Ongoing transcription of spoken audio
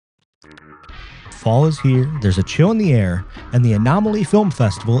Fall is here, there's a chill in the air, and the Anomaly Film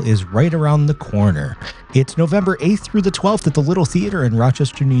Festival is right around the corner. It's November 8th through the 12th at the Little Theater in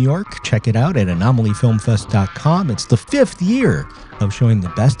Rochester, New York. Check it out at anomalyfilmfest.com. It's the 5th year of showing the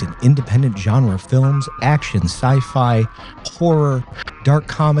best in independent genre films, action, sci-fi, horror, dark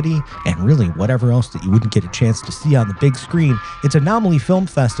comedy, and really whatever else that you wouldn't get a chance to see on the big screen. It's Anomaly Film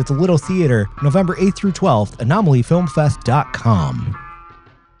Fest at the Little Theater, November 8th through 12th, anomalyfilmfest.com.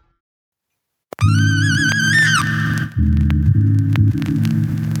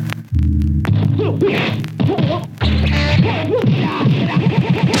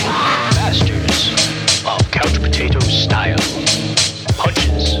 Masters of couch potato style,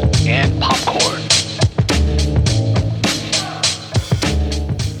 punches and popcorn.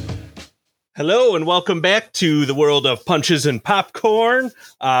 Hello and welcome back to the world of punches and popcorn.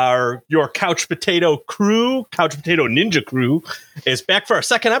 Your couch potato crew, couch potato ninja crew, is back for our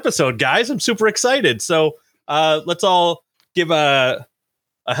second episode, guys. I'm super excited. So let's all give a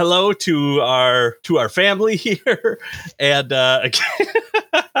hello to our family here. And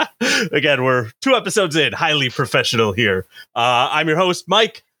again, we're 2 episodes in, highly professional here. I'm your host,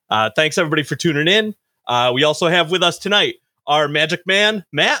 Mike. Thanks everybody for tuning in. We also have with us tonight our magic man,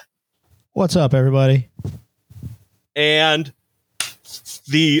 Matt. What's up, everybody? And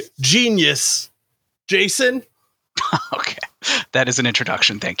the genius, Jason. Okay, that is an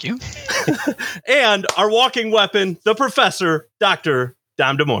introduction. Thank you. And our walking weapon, the professor, Dr.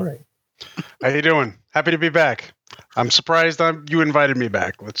 Dom DeMore. How you doing? Happy to be back. I'm surprised you invited me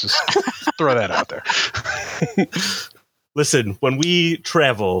back. Let's just throw that out there. Listen, when we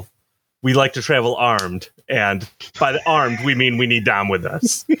travel, we like to travel armed. And by the armed, we mean we need Dom with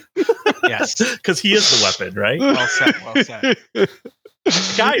us. Yes. Because he is the weapon, right? Well said. Well said.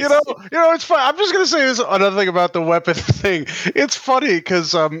 Guys. You know, it's fun. I'm just going to say this another thing about the weapon thing. It's funny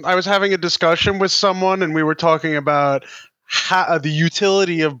because I was having a discussion with someone and we were talking about the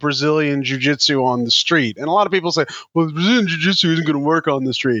utility of Brazilian jiu-jitsu on the street. And a lot of people say, well, Brazilian jiu-jitsu isn't going to work on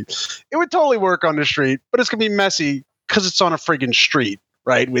the street. It would totally work on the street, but it's going to be messy because it's on a friggin' street,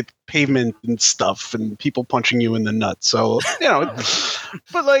 right? With pavement and stuff and people punching you in the nuts. So,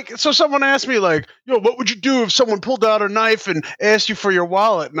 but like, so someone asked me like, what would you do if someone pulled out a knife and asked you for your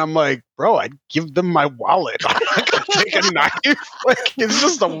wallet? And I'm like, bro, I'd give them my wallet. I'm not going to take a knife. Like, it's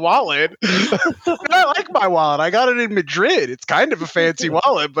just a wallet. I like my wallet. I got it in Madrid. It's kind of a fancy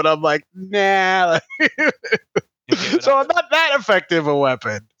wallet, but I'm like, nah. So I'm not that effective a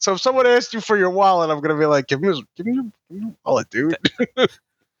weapon. So if someone asked you for your wallet, I'm going to be like, give me your wallet, dude.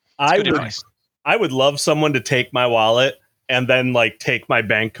 I would love someone to take my wallet and then like take my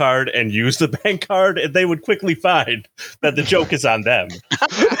bank card and use the bank card, and they would quickly find that the joke is on them.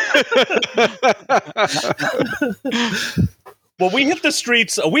 Well, we hit the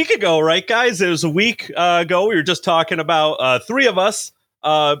streets a week ago, right, guys? It was a week ago. We were just talking about 3 of us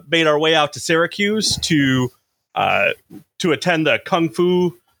made our way out to Syracuse to attend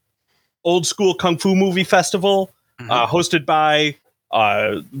the old school Kung Fu movie festival, hosted by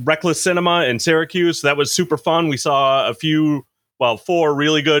Reckless Cinema in Syracuse. That was super fun. We saw 4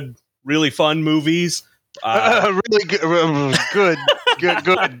 really good, really fun movies. Really good,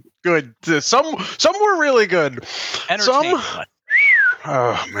 good. Some were really good. Some,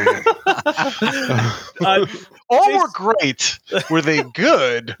 oh man, all were great. Were they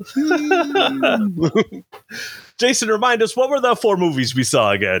good? Jason, remind us, what were the 4 movies we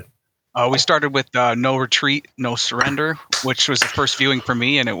saw again? We started with No Retreat, No Surrender, which was the first viewing for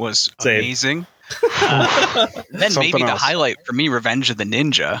me, and it was amazing. Then maybe the highlight for me, Revenge of the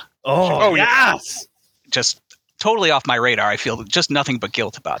Ninja. Oh yes! Just totally off my radar. I feel just nothing but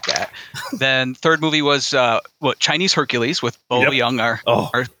guilt about that. Then third movie was Chinese Hercules with Bolo Yeung, our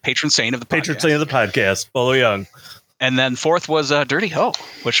patron saint of the podcast. Patron saint of the podcast, Bolo Yeung. And then fourth was Dirty Ho,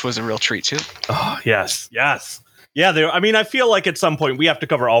 which was a real treat too. Oh yes. Yeah, I feel like at some point we have to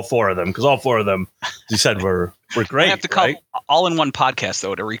cover all 4 of them, because all 4 of them, you said, were great. I have to call all in one podcast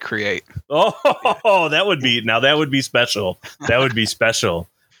though to recreate. Oh, that would be special. That would be special.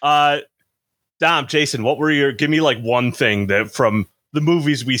 Dom, Jason, give me like one thing that from the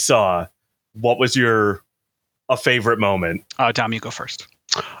movies we saw, what was a favorite moment? Dom, you go first.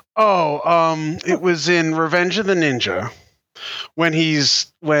 It was in Revenge of the Ninja when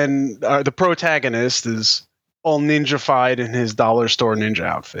the protagonist is all ninja-fied in his dollar store ninja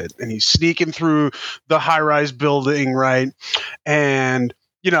outfit, and he's sneaking through the high-rise building, right? And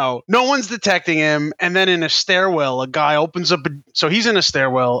no one's detecting him. And then in a stairwell, a guy opens up. So he's in a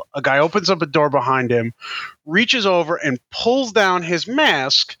stairwell. A guy opens up a door behind him, reaches over and pulls down his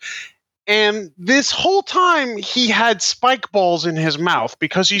mask. And this whole time he had spike balls in his mouth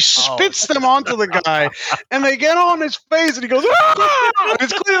because he spits them onto the guy, and they get on his face, and he goes, "Ah!" And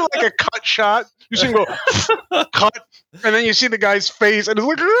it's clearly like a cut shot. You see him go cut, and then you see the guy's face, and it's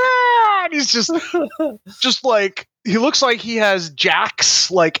like, "Ah!" And he's just like, he looks like he has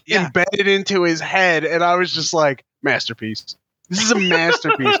jacks like embedded into his head, and I was just like, masterpiece. This is a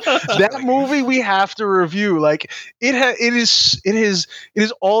masterpiece. That movie we have to review. Like it is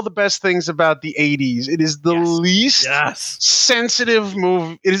all the best things about the 80s. It is the least sensitive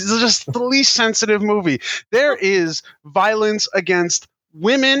movie. It is just the least sensitive movie. There is violence against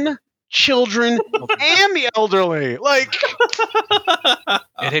women, children, and the elderly. Like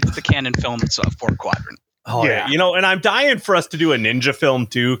it hits the Canon Films 4 quadrant. Oh yeah. And I'm dying for us to do a ninja film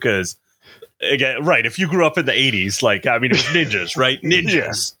too, because again, right, if you grew up in the 80s, like, I mean, it was ninjas, right?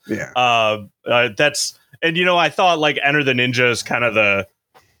 Ninjas. That's, and I thought like Enter the Ninja is kind of the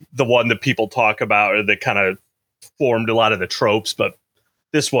one that people talk about, or that kind of formed a lot of the tropes, but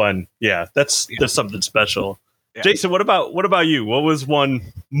this one, that's something special. Jason, what about you? What was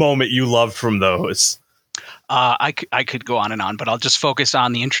one moment you loved from those? I could go on and on, but I'll just focus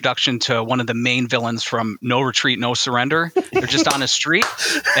on the introduction to one of the main villains from No Retreat, No Surrender. They're just on a street.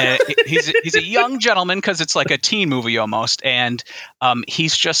 He's a young gentleman, because it's like a teen movie almost, and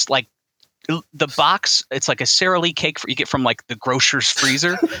he's just like the box. It's like a Sara Lee cake you get from like the grocer's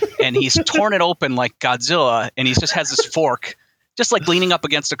freezer, and he's torn it open like Godzilla, and he just has this fork, just like leaning up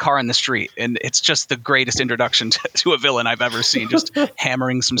against a car in the street. And it's just the greatest introduction to a villain I've ever seen, just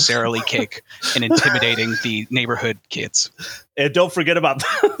hammering some Sara Lee cake and intimidating the neighborhood kids. And don't forget about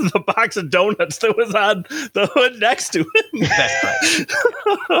the box of donuts that was on the hood next to him. That's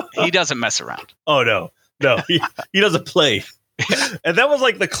right. He doesn't mess around. Oh, no, he doesn't play. And that was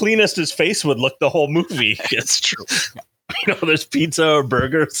like the cleanest his face would look the whole movie. It's true. There's pizza or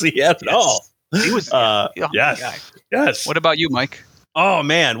burgers. He had it all. He was yes. What about you, Mike? Oh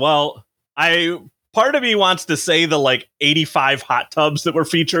man, well, part of me wants to say the like 85 hot tubs that were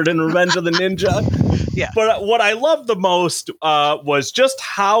featured in Revenge of the Ninja. Yeah. But what I loved the most was just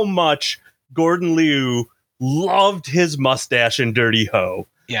how much Gordon Liu loved his mustache in Dirty Ho.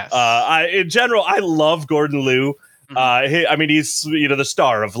 Yes. In general, I love Gordon Liu. He's the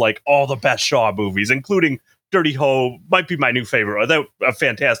star of like all the best Shaw movies, including Dirty Ho. Might be my new favorite. That a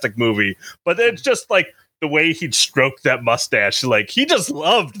fantastic movie, but it's just like the way he'd stroke that mustache. Like he just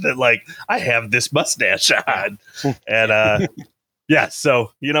loved that. Like I have this mustache on, and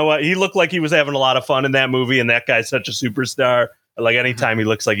so you know what? He looked like he was having a lot of fun in that movie, and that guy's such a superstar. Like anytime he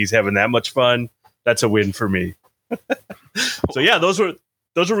looks like he's having that much fun, that's a win for me. So yeah, those were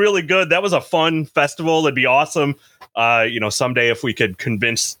really good. That was a fun festival. It'd be awesome. Someday if we could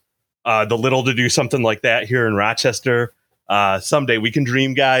convince the Little to do something like that here in Rochester, someday we can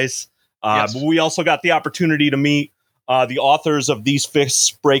dream, guys. But we also got the opportunity to meet the authors of These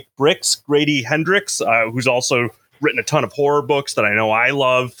Fists Break Bricks, Grady Hendrix, who's also written a ton of horror books that I know I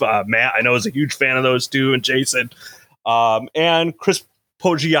love. Matt, I know, is a huge fan of those too, and Jason. And Chris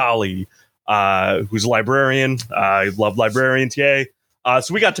Poggiali, who's a librarian. I love librarians, yay.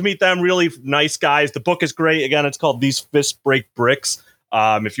 So we got to meet them, really nice guys. The book is great. Again, it's called These Fists Break Bricks.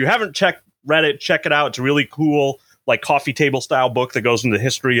 If you haven't read it, check it out. It's a really cool, like coffee table style book that goes into the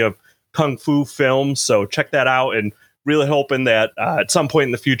history of Kung Fu films. So check that out, and really hoping that at some point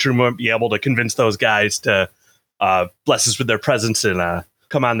in the future, we might be able to convince those guys to bless us with their presence and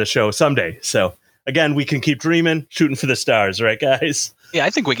come on the show someday. So again, we can keep dreaming, shooting for the stars, right, guys? Yeah, I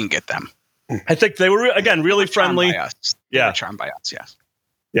think we can get them. I think they were, again, really friendly. They were charmed by us, yes.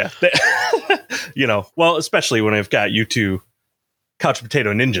 Yeah. Well, especially when I've got you two couch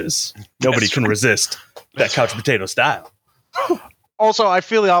potato ninjas. Nobody can resist that couch potato style. Also, I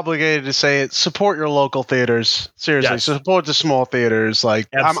feel obligated to say it. Support your local theaters. Seriously, support the small theaters. Like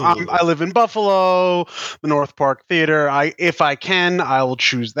I live in Buffalo, the North Park Theater. If I can, I will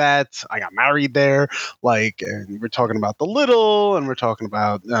choose that. I got married there. And we're talking about the Little, and we're talking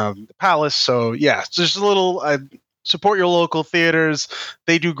about the Palace. So yeah, just a little. Support your local theaters.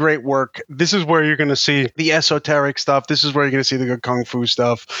 They do great work. This is where you're going to see the esoteric stuff. This is where you're going to see the good kung fu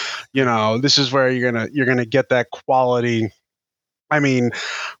stuff. This is where you're going to get that quality. I mean,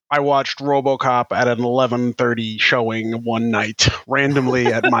 I watched RoboCop at an 11:30 showing one night randomly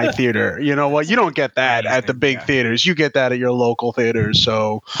at my theater. You know what? You don't get that at the big theaters. You get that at your local theaters.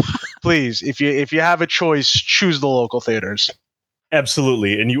 So please, if you have a choice, choose the local theaters.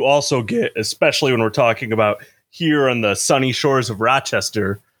 Absolutely. And you also get, especially when we're talking about here on the sunny shores of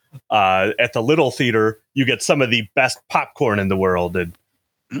Rochester, at the Little Theater, you get some of the best popcorn in the world. And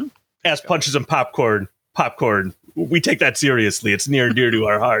Ass Punches and popcorn, we take that seriously. It's near and dear to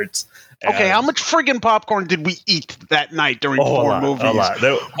our hearts. Okay, how much friggin' popcorn did we eat that night during 4 movies? A lot.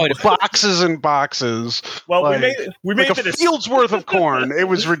 Boxes and boxes. Well, like, we made like a field's worth of corn. It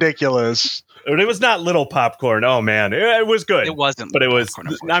was ridiculous. It was not little popcorn. Oh man, it was good. It wasn't, but it was.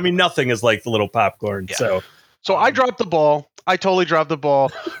 popcorn, I mean, nothing is like the little popcorn. Yeah. So I dropped the ball. I totally dropped the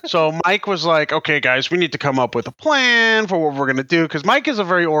ball. So Mike was like, okay, guys, we need to come up with a plan for what we're going to do. Because Mike is a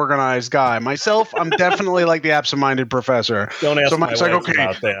very organized guy. Myself, I'm definitely like the absent-minded professor. Don't ask so Mike's my like, wife okay,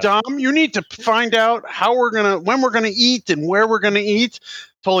 about that. Dom, you need to find out when we're going to eat and where we're going to eat.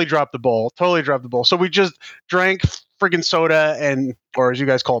 Totally dropped the ball. So we just drank friggin' soda or as you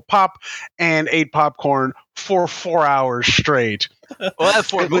guys call it, pop, and ate popcorn for 4 hours straight. Well, that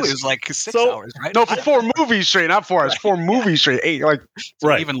 4 movies was like 6 hours, right? No, for 4 movies straight, not 4 hours. 4 movies straight. 8, like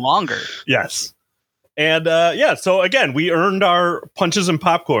right. Even longer. Yes. And so again, we earned our punches and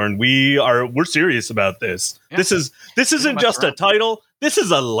popcorn. We're serious about this. Yeah. This isn't just a title. This is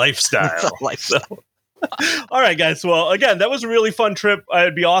a lifestyle. It's a lifestyle. All right, guys. Well, again, that was a really fun trip.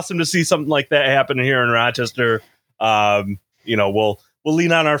 It'd be awesome to see something like that happen here in Rochester. We'll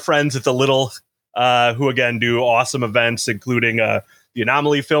lean on our friends at the Little, who again do awesome events, including the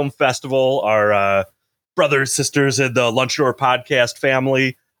Anomaly Film Festival, our brothers, sisters in the Lunch Door Podcast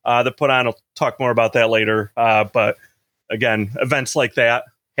family that put on. I'll talk more about that later. But again, events like that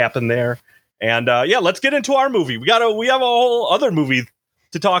happen there. And let's get into our movie. We have a whole other movie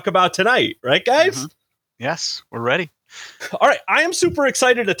to talk about tonight, right, guys? Mm-hmm. Yes, we're ready. All right, I am super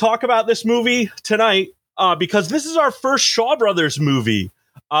excited to talk about this movie tonight because this is our first Shaw Brothers movie.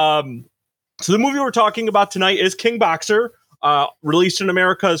 So the movie we're talking about tonight is King Boxer, released in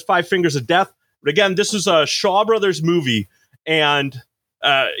America as Five Fingers of Death. But again, this is a Shaw Brothers movie, and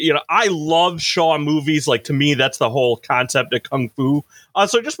I love Shaw movies. Like, to me, that's the whole concept of kung fu.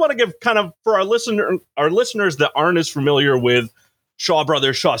 So I just want to give kind of, for our listeners that aren't as familiar with Shaw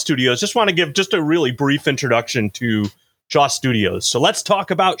Brothers, Shaw Studios, just want to give just a really brief introduction to Shaw Studios. So let's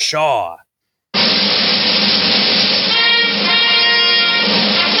talk about Shaw.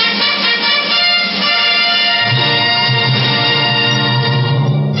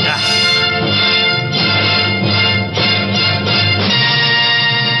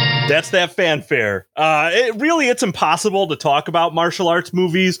 That's that fanfare. It's impossible to talk about martial arts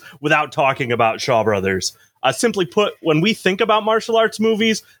movies without talking about Shaw Brothers. Simply put, when we think about martial arts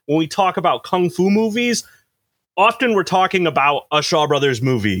movies, when we talk about kung fu movies, often we're talking about a Shaw Brothers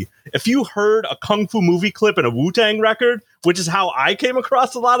movie. If you heard a kung fu movie clip in a Wu-Tang record, which is how I came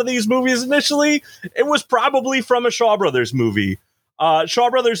across a lot of these movies initially, it was probably from a Shaw Brothers movie.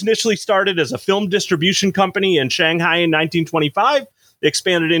 Shaw Brothers initially started as a film distribution company in Shanghai in 1925. They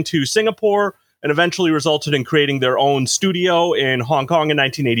expanded into Singapore and eventually resulted in creating their own studio in Hong Kong in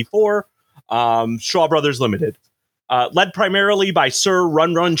 1984. Shaw Brothers Limited. Led primarily by Sir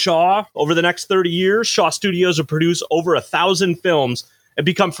Run Run Shaw, over the next 30 years, Shaw Studios have produced over 1,000 films and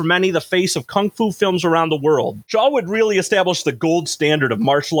become for many the face of kung fu films around the world. Shaw would really establish the gold standard of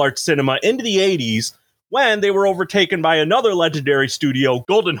martial arts cinema into the 80s when they were overtaken by another legendary studio,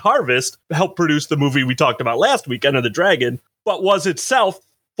 Golden Harvest, to help produce the movie we talked about last week, Enter the Dragon, but was itself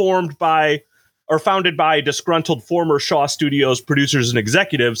founded by disgruntled former Shaw Studios producers and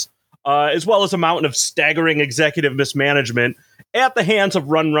executives, as well as a mountain of staggering executive mismanagement at the hands of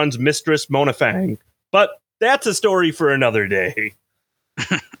Run Run's mistress, Mona Fang. But that's a story for another day.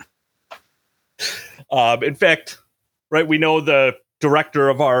 In fact, right, we know the director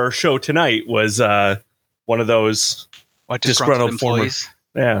of our show tonight was one of those disgruntled employees.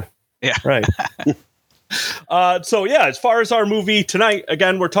 Yeah, right. As far as our movie tonight,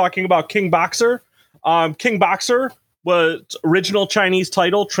 again, we're talking about King Boxer. King Boxer was original Chinese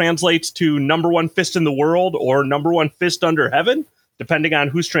title translates to number one fist in the world or number one fist under heaven, depending on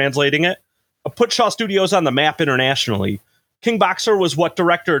who's translating it. Put Shaw Studios on the map internationally. King Boxer was what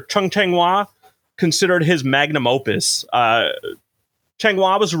director Chung Cheng-hwa considered his magnum opus.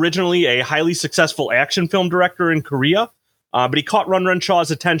 Cheng-hwa was originally a highly successful action film director in Korea, but he caught Run Run Shaw's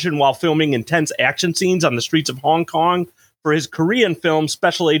attention while filming intense action scenes on the streets of Hong Kong for his Korean film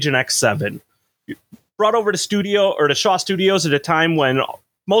Special Agent X7. Brought over to Shaw Studios at a time when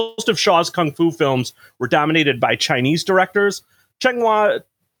most of Shaw's kung fu films were dominated by Chinese directors, Cheng-hwa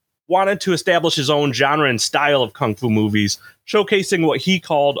wanted to establish his own genre and style of kung fu movies, showcasing what he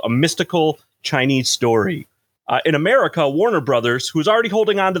called a mystical Chinese story. In America, Warner Brothers, who was already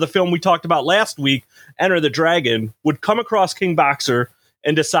holding on to the film we talked about last week, Enter the Dragon, would come across King Boxer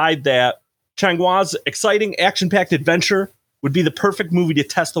and decide that Cheng-hwa's exciting action-packed adventure would be the perfect movie to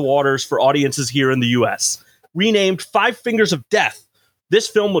test the waters for audiences here in the U.S. Renamed Five Fingers of Death, this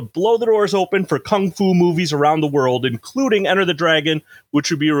film would blow the doors open for kung fu movies around the world, including Enter the Dragon,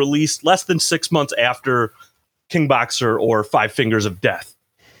 which would be released less than 6 months after King Boxer or Five Fingers of Death.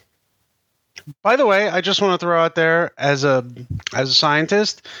 By the way, I just want to throw out there as a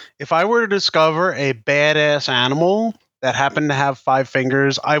scientist, if I were to discover a badass animal that happened to have 5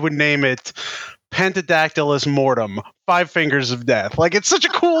 fingers, I would name it Pentadactylus mortem, 5 Fingers of Death. Like, it's such a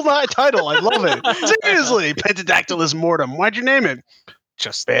cool title. I love it. Seriously, Pentadactylus mortem. Why'd you name it?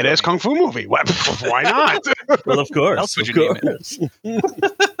 Just Badass kung fu movie. Why not? Well, of course. Else would you name it?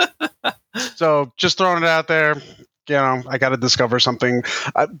 So, just throwing it out there. You know, I got to discover something.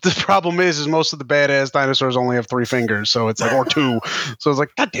 The problem is most of the badass dinosaurs only have 3 fingers, so it's like, or 2. So it's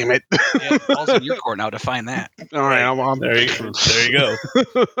like, God damn it! Yeah, it falls in your court now to find that. All right, there you go.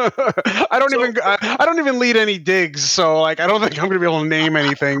 I don't even lead any digs, so like, I don't think I'm gonna be able to name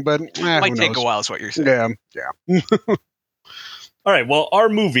anything. But it might take a while, is what you're saying. Yeah. All right. Well, our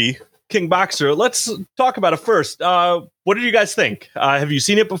movie King Boxer. Let's talk about it first. What did you guys think? Have you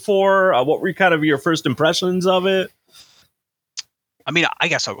seen it before? What were kind of your first impressions of it? I mean, I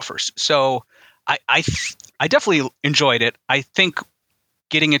guess I'll go first. So I definitely enjoyed it. I think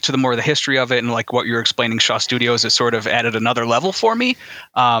getting into the history of it and like what you're explaining, Shaw Studios, has sort of added another level for me.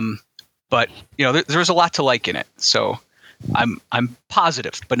 But you know, there's a lot to like in it. So I'm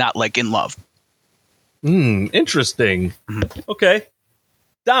positive, but not like in love. Interesting. Mm-hmm. Okay.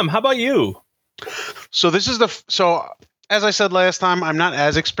 Dom, how about you? So this is as I said last time, I'm not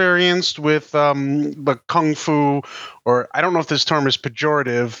as experienced with the kung fu, or I don't know if this term is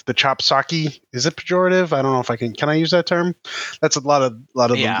pejorative. The chopsaki, is it pejorative? I don't know if I can I use that term? That's a lot of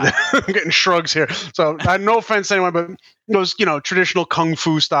yeah. I'm getting shrugs here. So no offense to anyone, but those traditional kung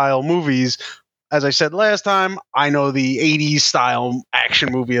fu style movies. As I said last time, I know the 80s style action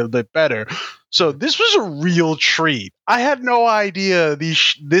movie a bit better. So this was a real treat. I had no idea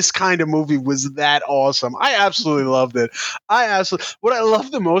this kind of movie was that awesome. I absolutely loved it. What I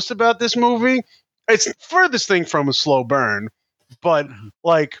love the most about this movie, it's the furthest thing from a slow burn, but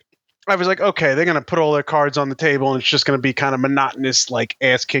like, I was like, okay, they're going to put all their cards on the table and it's just going to be kind of monotonous, like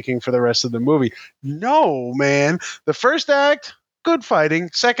ass kicking for the rest of the movie. No, man. The first act, good fighting.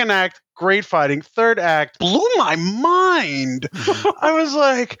 Second act, great fighting. Third act blew my mind. I was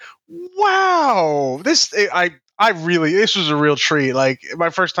like, wow, this was a real treat. Like, my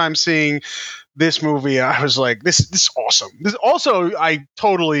first time seeing this movie, I was like, this is awesome. This also, I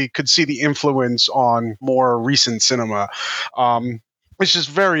totally could see the influence on more recent cinema. It's just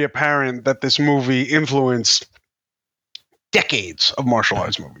very apparent that this movie influenced decades of martial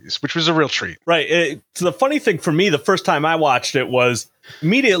arts movies, which was a real treat. Right. So the funny thing for me, the first time I watched it was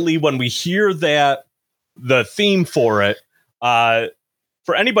immediately when we hear that the theme for it,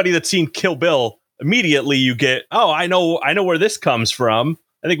 for anybody that's seen Kill Bill, immediately you get, oh, I know where this comes from.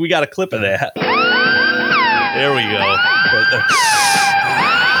 I think we got a clip of that. There we go.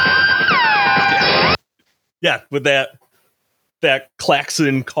 Yeah, with that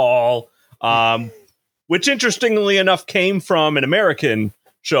klaxon call, which interestingly enough came from an American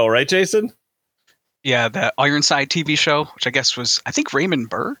show, right, Jason? Yeah, the Ironside TV show, which I guess was, I think, Raymond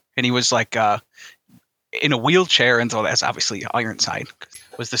Burr, and he was like in a wheelchair, and so that's obviously Ironside.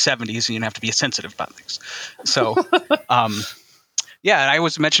 It was the 70s, and you didn't have to be sensitive about things. So, yeah, and I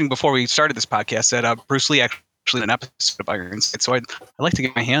was mentioning before we started this podcast that Bruce Lee actually did an episode of Ironside, so I'd like to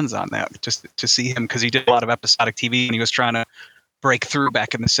get my hands on that just to see him, because he did a lot of episodic TV, and he was trying to break through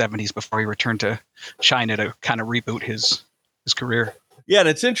back in the 70s before he returned to China to kind of reboot his career. Yeah, and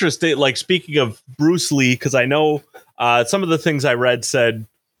it's interesting, like, speaking of Bruce Lee, because I know some of the things I read said,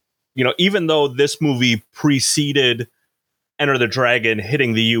 even though this movie preceded Enter the Dragon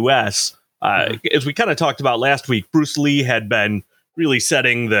hitting the U.S., as we kind of talked about last week, Bruce Lee had been really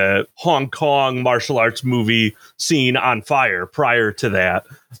setting the Hong Kong martial arts movie scene on fire prior to that,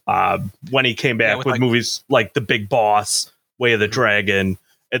 when he came back with movies like The Big Boss, Way of the Dragon,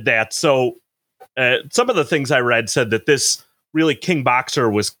 and that. So some of the things I read said that this really King Boxer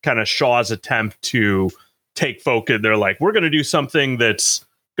was kind of Shaw's attempt to take focus. They're like, we're going to do something that's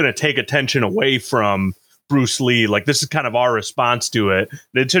going to take attention away from Bruce Lee. Like, this is kind of our response to it.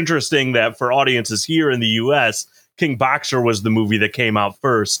 And it's interesting that for audiences here in the U.S., King Boxer was the movie that came out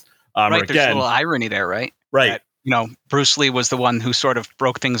first. Right, there's a little irony there, right? Right. That, Bruce Lee was the one who sort of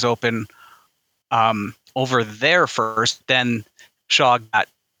broke things open over there first. Then Shaw got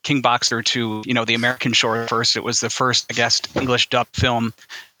King Boxer to, the American shore first. It was the first, I guess, English dub film,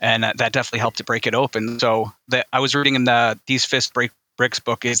 and that definitely helped to break it open. So I was reading in the These Fist Bricks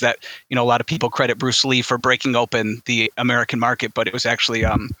book is that, a lot of people credit Bruce Lee for breaking open the American market, but it was actually,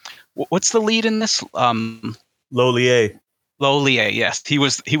 what's the lead in this? Lo Lieh. Lo Lieh, yes, he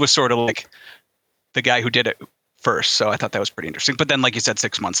was sort of like the guy who did it first. So I thought that was pretty interesting. But then, like you said,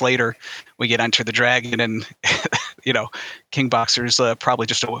 6 months later, we get Enter the Dragon, and King Boxer's probably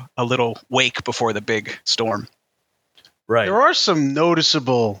just a little wake before the big storm. Right. There are some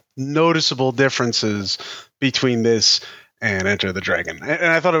noticeable differences between this and Enter the Dragon. And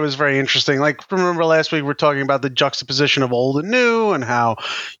I thought it was very interesting. Like, remember last week we were talking about the juxtaposition of old and new and how,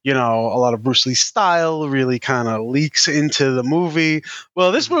 a lot of Bruce Lee's style really kind of leaks into the movie.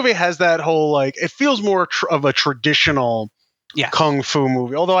 Well, this movie has that whole, it feels more of a traditional kung fu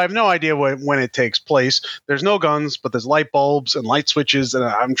movie, although I have no idea when it takes place. There's no guns, but there's light bulbs and light switches, and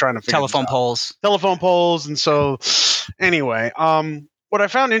I'm trying to figure telephone poles. And so anyway, what I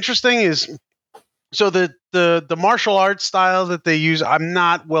found interesting is, so the martial arts style that they use, I'm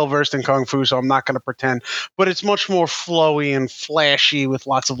not well versed in kung fu, so I'm not going to pretend, but it's much more flowy and flashy with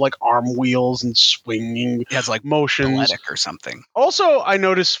lots of arm wheels and swinging motions. Athletic or something. Also, I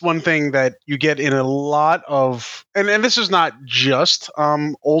noticed one thing that you get in a lot of, and this is not just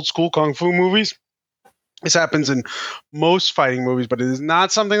old school kung fu movies. This happens in most fighting movies, but it is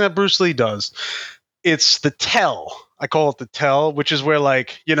not something that Bruce Lee does. It's the tell. I call it the tell, which is where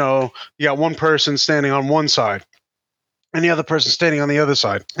you got one person standing on one side and the other person standing on the other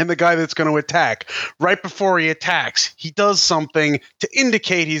side. And the guy that's going to attack, right before he attacks, he does something to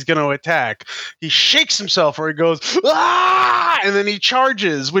indicate he's going to attack. He shakes himself or he goes, ah! And then he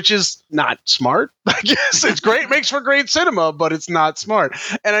charges, which is not smart. I guess it's great. Makes for great cinema, but it's not smart.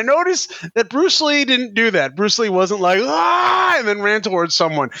 And I noticed that Bruce Lee didn't do that. Bruce Lee wasn't like, ah! And then ran towards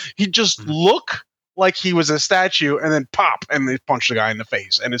someone. He just looked like he was a statue, and then pop, and they punch the guy in the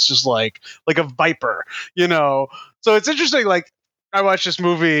face, and it's just like a viper, So it's interesting. I watched this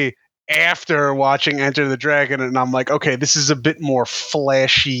movie after watching Enter the Dragon, and I'm like, okay, this is a bit more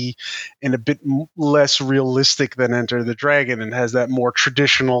flashy and a bit less realistic than Enter the Dragon, and has that more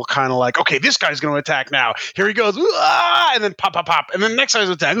traditional kind of okay, this guy's going to attack now. Here he goes, ah! And then pop, pop, pop, and then the next guy's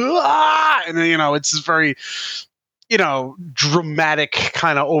attack, ah! And then it's this very dramatic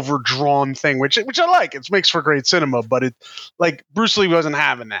kind of overdrawn thing, which I like. It makes for great cinema, but it Bruce Lee wasn't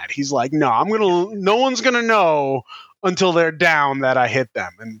having that. He's like, no one's gonna know until they're down that I hit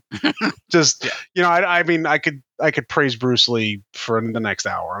them. And just I mean, I could praise Bruce Lee for the next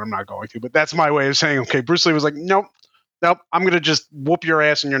hour. I'm not going to, but that's my way of saying, okay, Bruce Lee was like, nope, I'm gonna just whoop your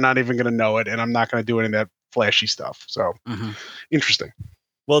ass and you're not even gonna know it, and I'm not gonna do any of that flashy stuff. So interesting.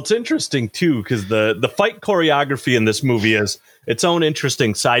 Well, it's interesting, too, because the fight choreography in this movie is its own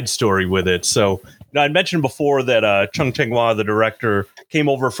interesting side story with it. So I mentioned before that Chung Cheng-hwa, the director, came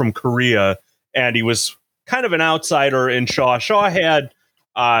over from Korea, and he was kind of an outsider in Shaw. Shaw had,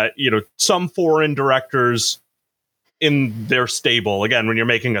 some foreign directors in their stable. Again, when you're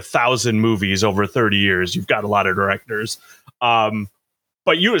making 1,000 movies over 30 years, you've got a lot of directors.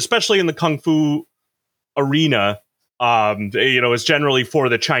 But especially in the Kung Fu arena, it's generally for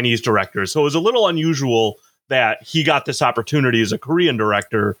the Chinese directors. So it was a little unusual that he got this opportunity as a Korean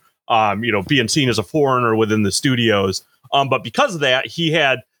director, being seen as a foreigner within the studios. But because of that, he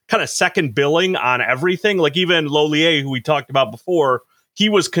had kind of second billing on everything. Like even Lo Lieh, who we talked about before, he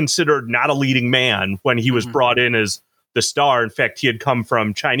was considered not a leading man when he was brought in as the star. In fact, he had come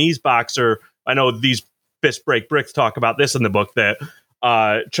from Chinese boxer. I know these Fist Break Bricks talk about this in the book, that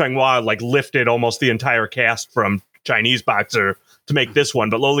Cheng-hwa lifted almost the entire cast from Chinese boxer to make this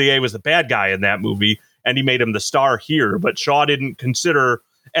one, but Lo Lieh was the bad guy in that movie, and he made him the star here. But Shaw didn't consider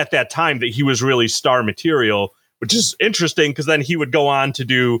at that time that he was really star material, which is interesting because then he would go on to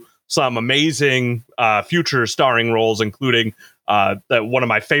do some amazing future starring roles, including one of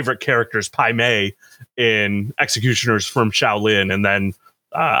my favorite characters, Pai Mei, in Executioners from Shaolin, and then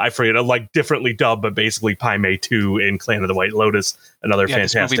I forget, differently dubbed, but basically Pai Mei 2 in Clan of the White Lotus, another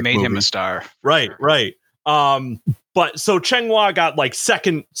fantastic this movie made him a star. Right. But so Cheng-hwa got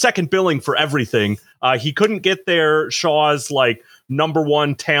second billing for everything. He couldn't get there. Shaw's number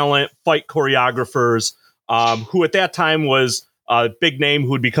one talent, fight choreographers, who at that time was a big name who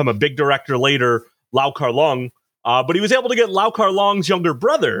would become a big director later, Lau Kar-leung. But he was able to get Lau Kar-leung's younger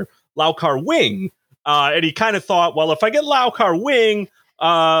brother, Lau Kar-wing. And he kind of thought, well, if I get Lau Kar-wing,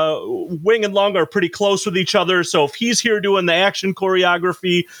 Wing and Leung are pretty close with each other. So if he's here doing the action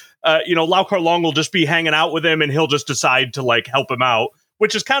choreography, Lau Kar-leung will just be hanging out with him and he'll just decide to help him out,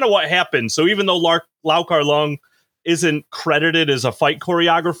 which is kind of what happened. So even though Lau Kar-leung isn't credited as a fight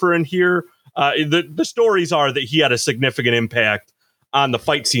choreographer in here, the stories are that he had a significant impact on the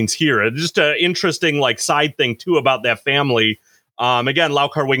fight scenes here. And just an interesting side thing too about that family. Again, Lau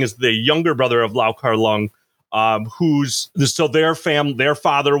Kar-wing is the younger brother of Lau Kar-leung, their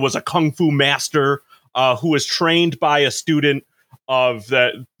father was a kung fu master. who was trained by a student of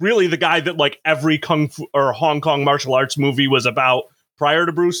the guy that like every kung fu or Hong Kong martial arts movie was about prior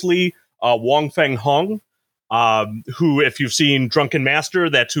to Bruce Lee, Wong Feng Hung, who, if you've seen Drunken Master,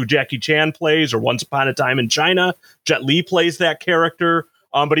 that's who Jackie Chan plays, or Once Upon a Time in China, Jet Li plays that character.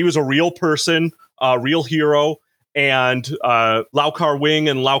 But he was a real person, a real hero, and Lau Kar Wing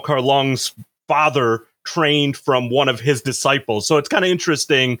and Lau Kar Lung's father trained from one of his disciples. So it's kind of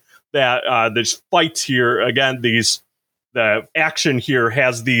interesting that there's fights here. Again, the action here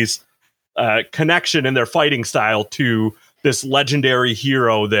has these connection in their fighting style to this legendary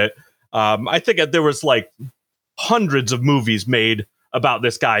hero that I think there was like hundreds of movies made about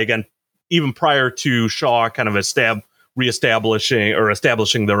this guy, again, even prior to Shaw kind of establishing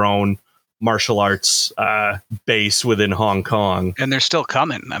their own martial arts base within Hong Kong. And they're still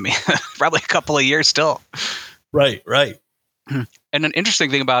coming. I mean, probably a couple of years still. Right. And an interesting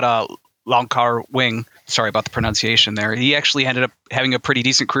thing about Lau Kar Wing, sorry about the pronunciation there, he actually ended up having a pretty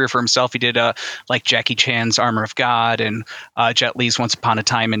decent career for himself. He did like Jackie Chan's Armor of God and Jet Li's Once Upon a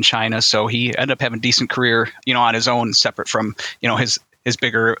Time in China. So he ended up having a decent career, on his own, separate from, his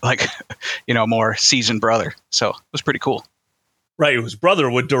bigger, like, more seasoned brother. So it was pretty cool. Right. His brother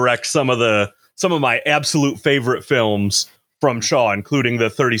would direct some of my absolute favorite films from Shaw, including the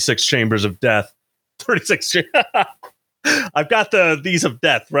 36 Chambers of Death. 36 I've got these of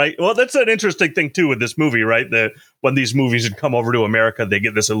death, right? Well, that's an interesting thing too with this movie, right? That when these movies had come over to America, they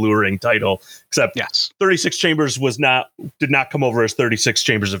get this alluring title. Except 36 Chambers did not come over as 36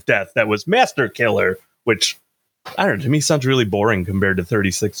 Chambers of Death. That was Master Killer, which I don't know, to me sounds really boring compared to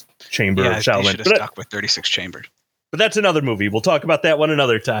 36 Chamber of Shaolin. They should have stuck with 36 Chambers. But that's another movie. We'll talk about that one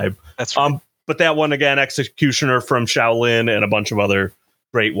another time. That's right. But that one again, Executioner from Shaolin and a bunch of other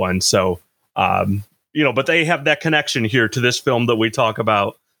great ones. So but they have that connection here to this film that we talk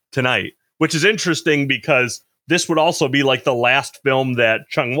about tonight, which is interesting because this would also be like the last film that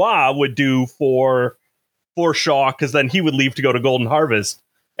Chung Hua would do for Shaw, because then he would leave to go to Golden Harvest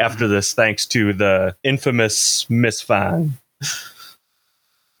after this, thanks to the infamous Miss Fang.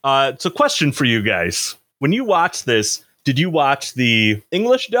 It's a question for you guys. When you watch this, did you watch the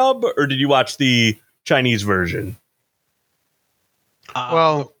English dub or did you watch the Chinese version?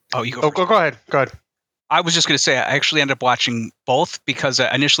 Well, you go. Go ahead. I was just going to say, I actually ended up watching both because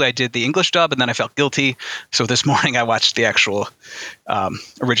initially I did the English dub and then I felt guilty. So this morning I watched the actual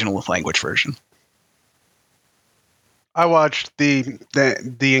original language version. I watched the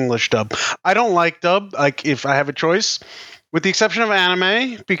English dub. I don't like dub, like if I have a choice, with the exception of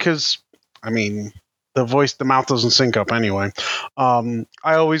anime, because, I mean, the mouth doesn't sync up anyway. I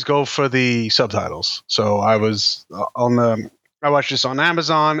always go for the subtitles. So I was I watched this on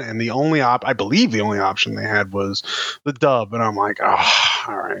Amazon, and I believe the only option they had was the dub, and I'm like, oh,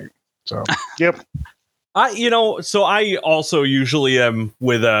 all right. So, yep. So I also usually am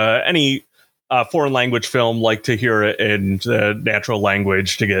with any foreign language film, like to hear it in the natural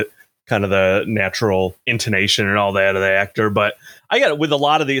language to get kind of the natural intonation and all that of the actor. But I got it with a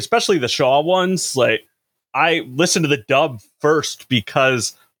lot of especially the Shaw ones. Like I listened to the dub first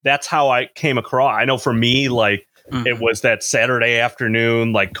because that's how I came across. I know for me, like, it was that Saturday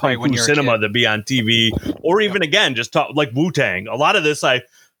afternoon, like Kung Fu cinema to be on TV, or even again, just talk like Wu-Tang. A lot of this I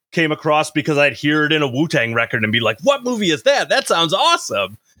came across because I'd hear it in a Wu-Tang record and be like, what movie is that? That sounds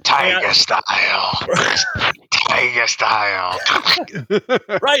awesome. Tiger style. Tiger style.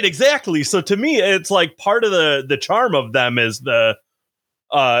 Right, exactly. So to me, it's like part of the charm of them is the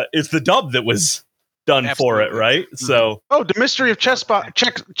dub that was done for it, right? So The Mystery of Chess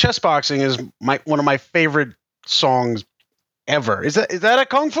Boxing is one of my favorite songs ever. Is that a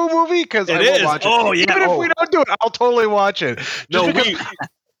kung fu movie? Because I will watch it. Oh yeah. Even if we don't do it, I'll totally watch it.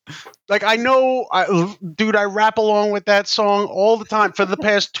 Like I know, I rap along with that song all the time for the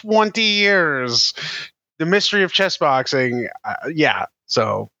past 20 years. The Mystery of Chess Boxing. Yeah.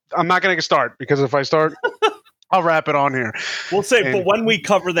 So I'm not going to start because if I start, I'll wrap it on here. We'll say, but when we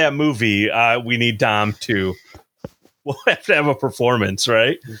cover that movie, we need Dom to. We'll have to have a performance,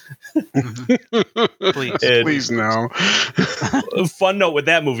 right? Please no. A fun note with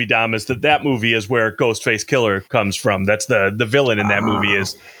that movie, Dom, is that movie is where Ghostface Killer comes from. That's the villain in that movie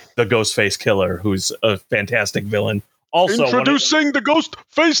is the Ghostface Killer, who's a fantastic villain. Also, introducing the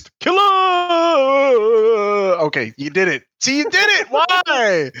Ghost-Faced Killer. Okay, you did it. See, you did it.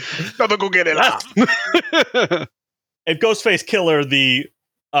 Why? Gotta go get it out. And Ghostface Killer, the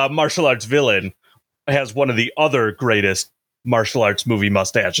martial arts villain, has one of the other greatest martial arts movie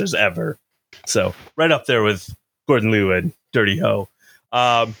mustaches ever. So right up there with Gordon Liu and Dirty Ho.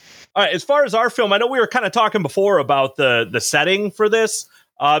 All right, as far as our film, I know we were kind of talking before about the setting for this.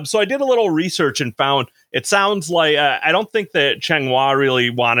 So I did a little research and found it sounds like I don't think that Changhua really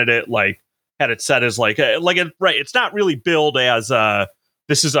wanted it had it set as right. It's not really billed as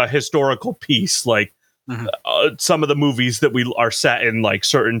this is a historical piece some of the movies that we are set in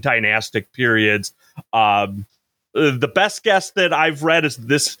certain dynastic periods. The best guess that I've read is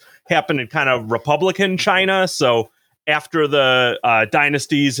this happened in kind of Republican China. So after the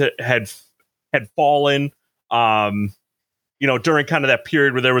dynasties had fallen, during kind of that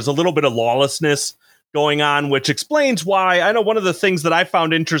period where there was a little bit of lawlessness going on, which explains why. I know one of the things that I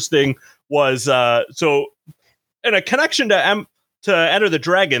found interesting was so in a connection to Enter the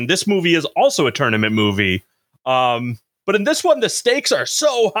Dragon, this movie is also a tournament movie. But in this one, the stakes are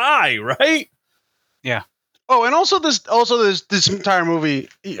so high, right? Yeah. Oh, and also this entire movie.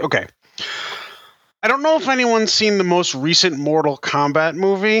 Okay. I don't know if anyone's seen the most recent Mortal Kombat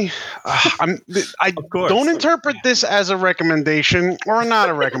movie. I don't interpret this as a recommendation or not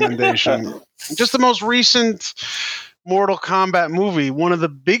a recommendation. Just the most recent Mortal Kombat movie. One of the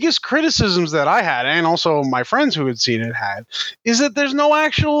biggest criticisms that I had, and also my friends who had seen it had, is that there's no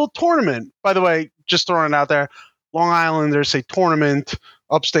actual tournament. By the way, just throwing it out there, Long Islanders say tournament.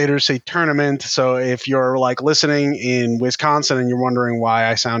 Upstaters say tournament. So if you're listening in Wisconsin and you're wondering why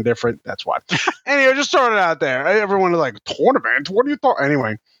I sound different, that's why. Anyway, just throwing it out there. Everyone is like, tournament? What are you talking?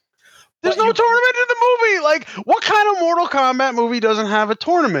 Anyway, there's no tournament in the movie. What kind of Mortal Kombat movie doesn't have a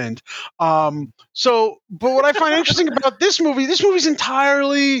tournament? But what I find interesting about this movie's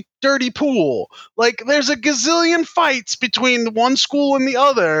entirely dirty pool. There's a gazillion fights between the one school and the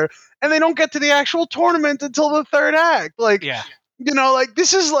other, and they don't get to the actual tournament until the third act. Yeah.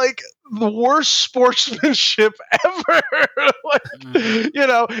 This is the worst sportsmanship ever.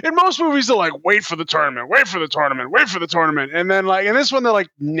 In most movies they're wait for the tournament. And then in this one they're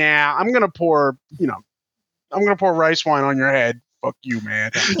nah, I'm gonna pour rice wine on your head. Fuck you,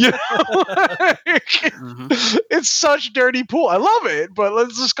 man. It's such dirty pool. I love it, but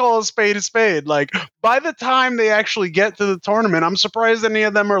let's just call a spade a spade. By the time they actually get to the tournament, I'm surprised any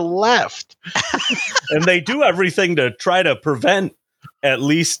of them are left. And they do everything to try to prevent at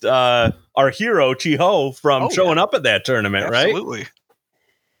least our hero Chi-Ho from showing up at that tournament, Absolutely. Right?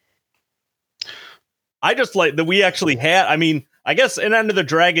 I just like that we actually had. I mean, I guess in Enter the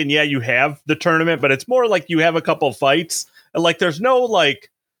Dragon, yeah, you have the tournament, but it's more you have a couple fights, and there's no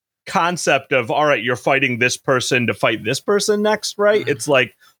concept of all right, you're fighting this person to fight this person next, right? It's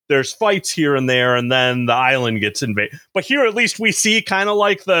there's fights here and there, and then the island gets invaded. But here, at least we see kind of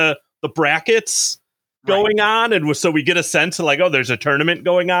the brackets going on, and so we get a sense of there's a tournament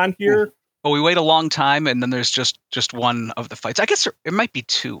going on here. Well, we wait a long time, and then there's just one of the fights. I guess it might be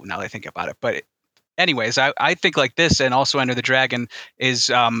two now that I think about it. But anyways, I think this and also Enter the Dragon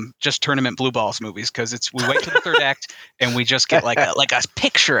is just tournament blue balls movies, because we wait till the third act and we just get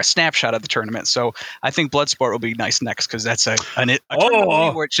a snapshot of the tournament. So I think Bloodsport will be nice next, because that's a tournament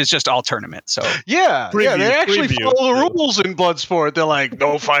movie which is just all tournament. So they actually follow the rules in Bloodsport. They're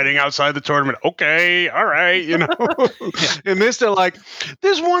no fighting outside the tournament. Okay, all right, In this, they're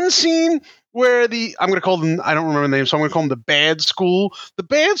there's one scene where I'm going to call them, I don't remember the name, so I'm going to call them the bad school. The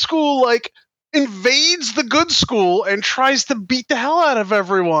bad school invades the good school and tries to beat the hell out of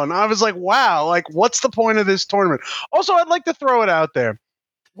everyone. I was wow, what's the point of this tournament? Also, I'd like to throw it out there.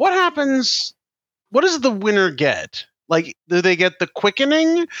 What happens? What does the winner get? Do they get the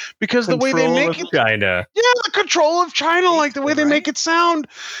quickening? Because the way they make it, China. Yeah, the control of China, the way they make it sound,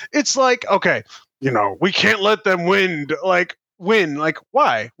 it's okay, we can't let them win. Win,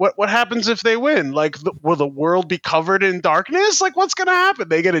 why? What happens if they win? Will the world be covered in darkness? What's gonna happen?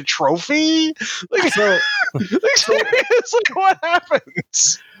 They get a trophy? What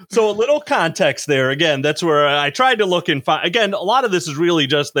happens? So a little context there. Again, that's where I tried to look and find. Again, a lot of this is really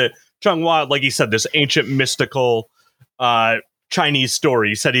just that Changhua, like he said, this ancient mystical Chinese story.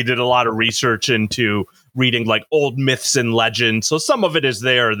 He said he did a lot of research into reading old myths and legends. So some of it is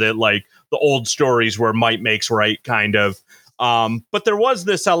there that the old stories where might makes right, kind of. But there was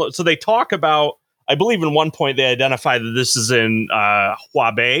this, so they talk about, I believe in one point they identify that this is in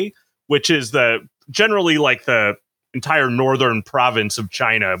Hubei, which is generally the entire northern province of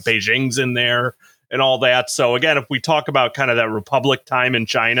China. Beijing's in there and all that. So again, if we talk about kind of that republic time in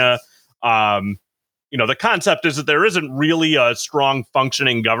China, the concept is that there isn't really a strong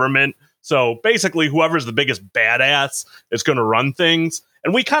functioning government. So basically whoever's the biggest badass is going to run things.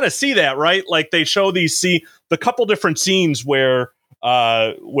 And we kind of see that, right? They show the couple different scenes where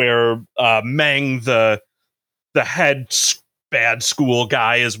Meng, the head bad school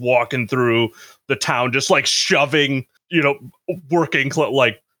guy, is walking through the town, just shoving, working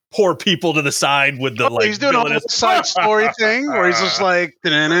poor people to the side with the he's doing a whole villainous- Side Story thing where he's just like,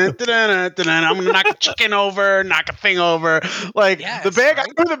 "Da-da-da, da-da-da, da-da-da, I'm gonna knock a chicken over, knock a thing over. Like Yes, the bad, right?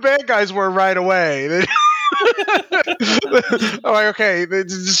 I knew the bad guys were right away. I'm like, okay,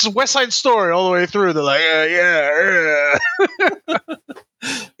 this is West Side Story all the way through. They're like, yeah.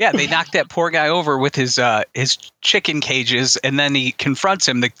 Yeah, they knocked that poor guy over with his chicken cages, and then he confronts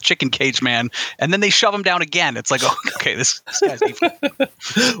him, the chicken cage man, and then they shove him down again. It's like, oh, okay, this guy's evil.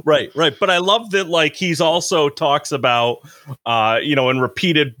 Right. But I love that, like, he's also talks about, in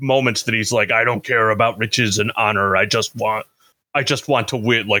repeated moments that he's like, I don't care about riches and honor. I just want to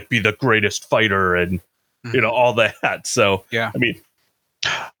win, like, be the greatest fighter and, all that. So, Yeah. I mean,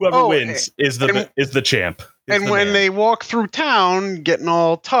 whoever wins is the champ. And when they walk through town, getting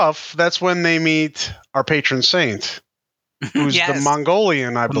all tough, that's when they meet our patron saint, who's Yes. the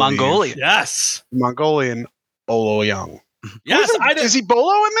Mongolian, I believe. Mongolian. Yes. Mongolian Bolo Yeung. Yes. Is he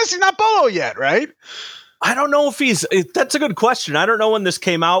Bolo in this? He's not Bolo yet, right? I don't know if that's a good question. I don't know when this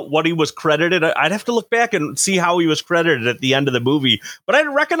came out, what he was credited. I'd have to look back and see how he was credited at the end of the movie. But I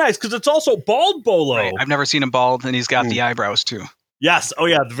didn't recognize because it's also bald Bolo. Right. I've never seen him bald, and he's got the eyebrows too. Yes. Oh,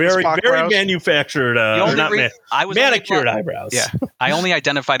 yeah. Very, Spock very brows. manufactured. I was manicured only, eyebrows. Yeah, I only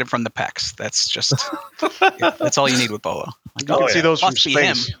identified him from the pecs. That's just that's all you need with Bolo. Like, You can see those from must be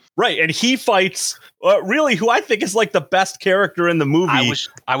him. space. Right. And he fights really who I think is like the best character in the movie.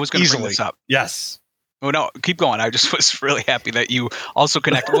 I was going to bring Easily. this up. Yes. Oh no, keep going. I just was really happy that you also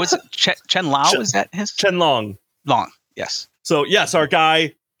connected. What was it? Chen Lao? Is that his? Chen Long. Long. Yes. So, yes, our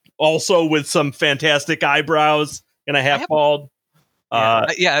guy also with some fantastic eyebrows and a half bald.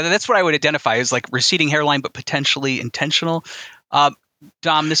 Yeah, that's what I would identify as like receding hairline, but potentially intentional.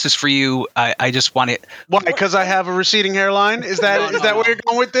 Dom, this is for you. I just want it. Why? Because I have a receding hairline? Is that where you're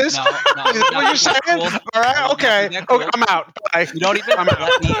going with this? No, Is that what you're saying? cool. All right, okay. Not cool. Okay, I'm out. Bye. You don't even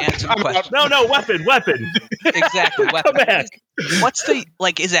let me answer the I'm out. question. No, weapon. Exactly. Come back. What's the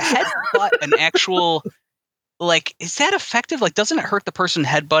is a headbutt an actual is that effective? Like, doesn't it hurt the person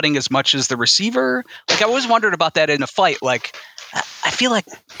headbutting as much as the receiver? Like, I always wondered about that in a fight. Like, I feel like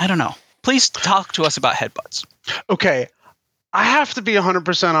I don't know. Please talk to us about headbutts. Okay. I have to be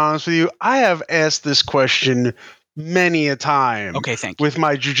 100% honest with you. I have asked this question many a time. Okay, thank you. With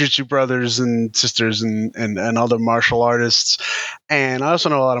my jiu-jitsu brothers and sisters and other martial artists. And I also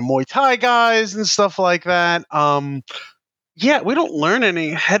know a lot of Muay Thai guys and stuff like that. Yeah, we don't learn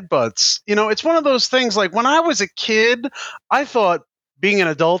any headbutts. It's one of those things like when I was a kid, I thought being an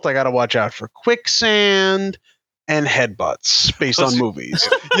adult, I got to watch out for quicksand and headbutts based on movies.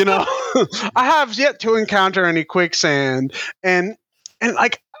 I have yet to encounter any quicksand and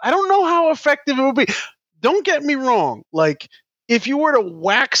like I don't know how effective it would be. Don't get me wrong. Like if you were to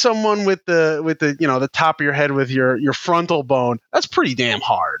whack someone with the top of your head with your frontal bone, that's pretty damn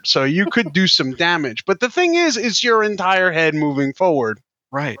hard. So you could do some damage. But the thing is, it's your entire head moving forward.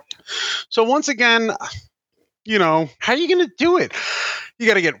 Right. So once again, how are you going to do it? You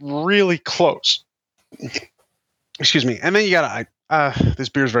got to get really close. Excuse me. And then you got to, this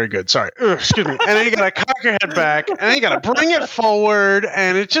beer's very good. Sorry. Excuse me. And then you got to cock your head back and then you got to bring it forward.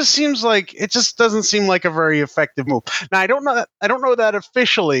 And it just doesn't seem like a very effective move. Now, I don't know that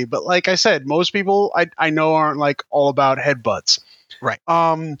officially, but like I said, most people I know aren't like all about headbutts. Right.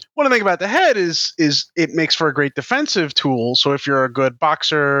 One thing about the head is it makes for a great defensive tool. So if you're a good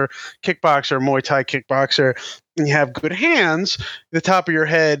boxer, kickboxer, Muay Thai kickboxer, and you have good hands, the top of your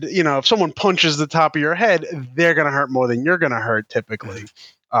head, if someone punches the top of your head, they're going to hurt more than you're going to hurt typically,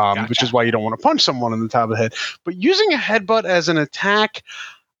 which is why you don't want to punch someone in the top of the head. But using a headbutt as an attack,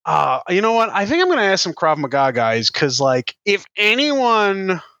 you know what? I think I'm going to ask some Krav Maga guys because, like, if any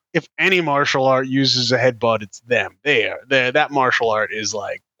martial art uses a headbutt, it's them. That martial art is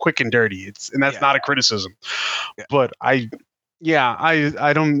like quick and dirty. And that's not a criticism. Yeah. But I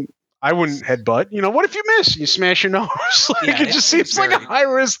wouldn't headbutt. What if you miss? You smash your nose. It just seems like a high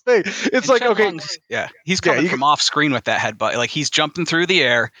risk thing. It's like, okay. He's coming from off screen with that headbutt. Like he's jumping through the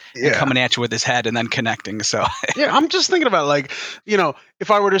air and coming at you with his head and then connecting. So yeah, I'm just thinking about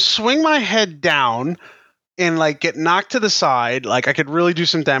if I were to swing my head down and like get knocked to the side, like I could really do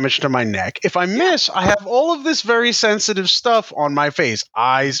some damage to my neck. If I miss, I have all of this very sensitive stuff on my face,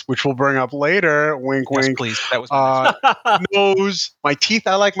 eyes, which we'll bring up later. Wink, wink. Please. That was nose, my teeth.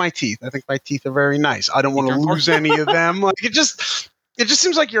 I like my teeth. I think my teeth are very nice. I don't want to lose any of them. Like it just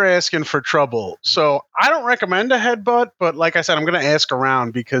seems like you're asking for trouble. So I don't recommend a headbutt, but like I said, I'm going to ask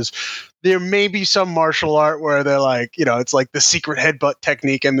around because there may be some martial art where they're like, it's like the secret headbutt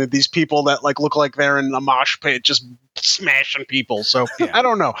technique. And these people that look like they're in a mosh pit just smashing people. So I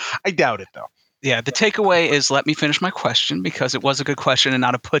don't know. I doubt it though. Yeah, the takeaway is let me finish my question because it was a good question and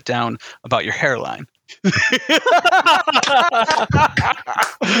not a put down about your hairline.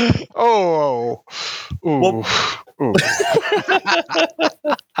 Oh, ooh, Well- ooh.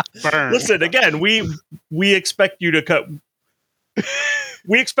 Burn. Listen, again, we expect you to come.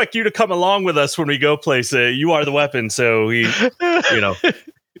 We expect you to come along with us when we go places. You are the weapon, so we,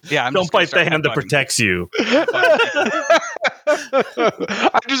 Yeah, I'm don't just gonna bite the start hand that headbutting. protects you.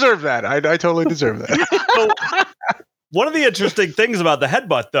 I deserve that. I totally deserve that. So, one of the interesting things about the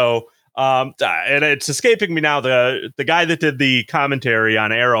headbutt, though, and it's escaping me now, the guy that did the commentary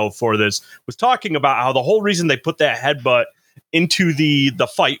on Arrow for this was talking about how the whole reason they put that headbutt into the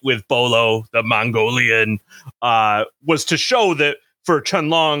fight with Bolo, the Mongolian, was to show that for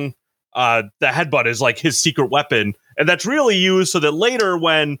Chunlong, the headbutt is like his secret weapon, and that's really used so that later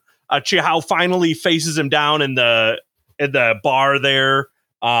when Chihao finally faces him down in the bar there,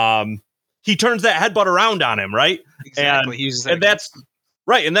 he turns that headbutt around on him, right? Exactly. He uses that And that's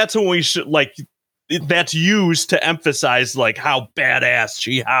right, and that's when we should that's used to emphasize like how badass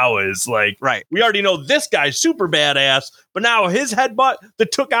Chihao is. Like, right. We already know this guy's super badass, but now his headbutt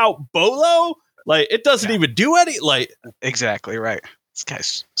that took out Bolo, like it doesn't even do any. Like, exactly right. This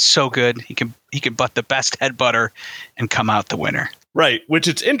guy's so good. He can butt the best headbutter and come out the winner. Right, which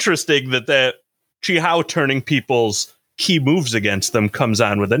it's interesting that Chihao turning people's key moves against them comes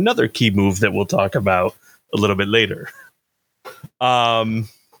on with another key move that we'll talk about a little bit later.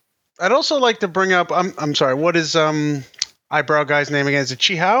 I'd also like to bring up. I'm sorry. What is eyebrow guy's name again? Is it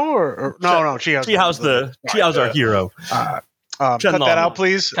Chihao or no? Chihau's our hero. Cut that out,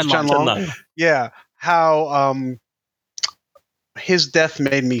 please. Chunlong. Yeah. How his death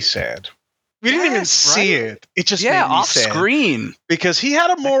made me sad. We didn't even see it. It just made me off sad. Screen Because he had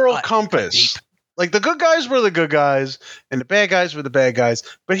a moral compass. Like the good guys were the good guys and the bad guys were the bad guys.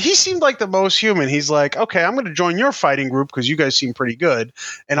 But he seemed like the most human. He's like, okay, I'm going to join your fighting group because you guys seem pretty good.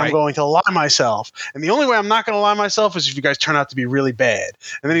 And I'm going to lie myself. And the only way I'm not going to lie myself is if you guys turn out to be really bad.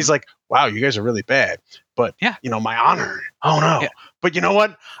 And then he's like, wow, you guys are really bad. But, my honor. Oh, no. Yeah. But you know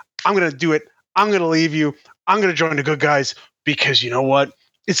what? I'm going to do it. I'm going to leave you. I'm going to join the good guys because you know what?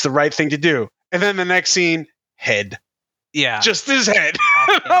 It's the right thing to do. And then the next scene, head. Yeah. Just his head.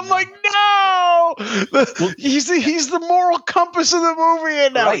 I'm like, no! He's the moral compass of the movie.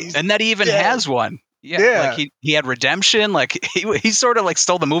 And now and that he even has one. Yeah. Like he had redemption. Like he sort of like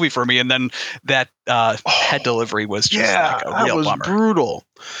stole the movie for me. And then that head delivery was just like a real bummer. Brutal.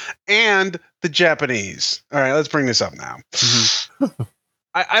 And the Japanese. All right, let's bring this up now. Mm-hmm.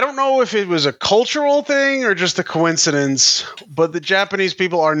 I don't know if it was a cultural thing or just a coincidence, but the Japanese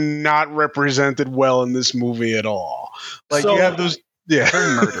people are not represented well in this movie at all. Like you have those,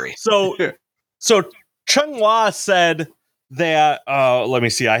 murdery. So Chung-Hwa said that. Let me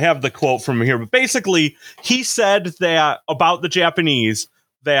see. I have the quote from here, but basically he said that about the Japanese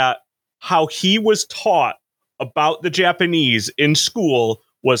that how he was taught about the Japanese in school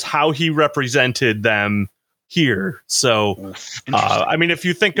was how he represented them here. So, I mean, if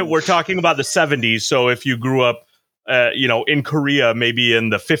you think that we're talking about the 70s, so if you grew up, in Korea, maybe in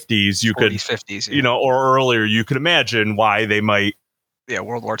the 50s, you 50s, could, or earlier, you could imagine why they might,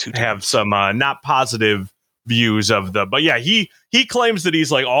 World War II have some not positive views of them. But yeah, he claims that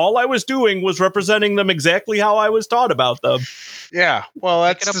he's like, all I was doing was representing them exactly how I was taught about them. Yeah, well,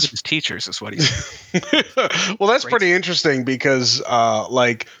 that's up with his teachers, is what he's. Well, that's pretty interesting because,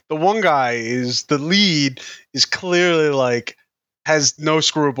 like, the one guy is the lead is clearly like has no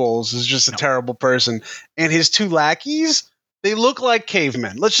scruples, is just a terrible person, and his two lackeys, they look like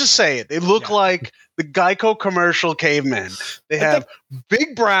cavemen. Let's just say it. They look like the Geico commercial cavemen. They have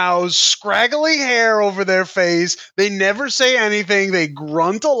big brows, scraggly hair over their face. They never say anything. They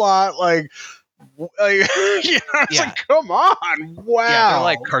grunt a lot. Like it's like, come on. Wow. Yeah, they're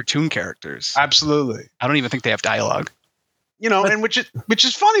like cartoon characters. Absolutely. I don't even think they have dialogue. And which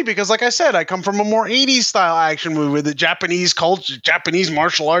is funny because, like I said, I come from a more 80s style action movie where the Japanese culture, Japanese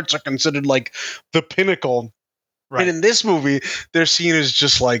martial arts are considered like the pinnacle. Right. And in this movie, they're seen as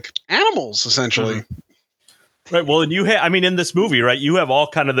just like animals, essentially. Mm-hmm. Right. Well, and in this movie, right, you have all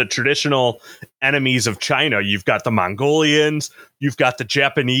kind of the traditional enemies of China. You've got the Mongolians, you've got the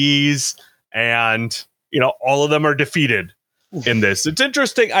Japanese, and, all of them are defeated in this. It's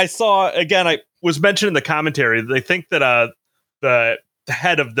interesting. I saw, again, I was mentioned in the commentary, they think that the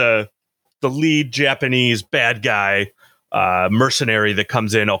head of the lead Japanese bad guy, mercenary that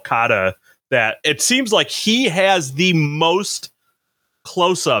comes in, Okada, that it seems like he has the most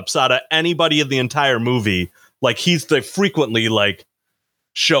close-ups out of anybody in the entire movie. Like he's frequently like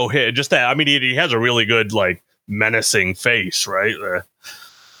show hit just that. I mean, he has a really good like menacing face, right?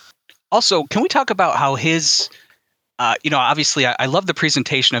 Also, can we talk about how his, obviously I love the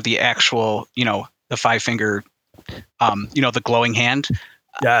presentation of the actual, the 5-finger, the glowing hand.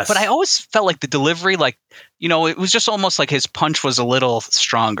 Yes. But I always felt like the delivery, it was just almost like his punch was a little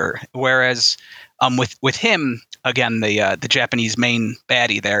stronger. Whereas with him, again, the Japanese main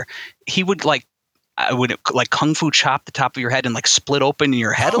baddie there, he would would kung fu chop the top of your head and split open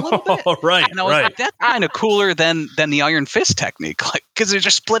your head a little bit. Right. And I was like, that's kind of cooler than the Iron Fist technique, because they're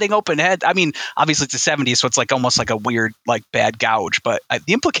just splitting open head. I mean, obviously it's the 70s, so it's almost like a weird bad gouge. But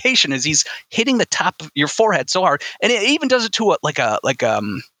the implication is he's hitting the top of your forehead so hard, and it even does it to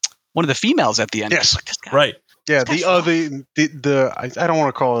one of the females at the end. Yes, this guy, right. Yeah, I don't want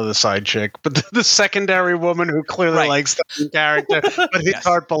to call her the side chick, but the secondary woman who clearly likes the main character, but his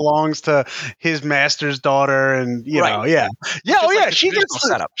heart belongs to his master's daughter, and she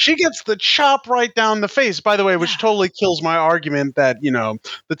gets the chop right down the face. By the way, which totally kills my argument that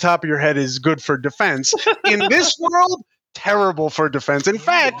the top of your head is good for defense. In this world, terrible for defense. In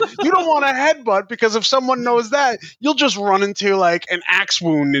fact, you don't want a headbutt, because if someone knows that, you'll just run into an axe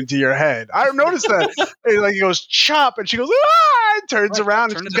wound into your head. I noticed that. He goes chop, and she goes and turns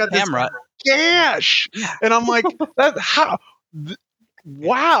around, and she's got this gash, and I'm like, that how.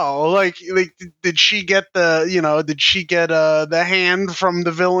 Wow! Did she get the? Did she get the hand from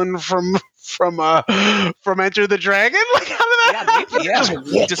the villain from Enter the Dragon? How did that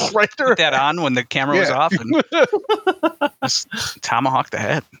happen? Just right there. Put that on when the camera was off, and just tomahawk the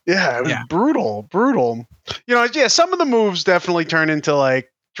head. Yeah, it was brutal. Some of the moves definitely turn into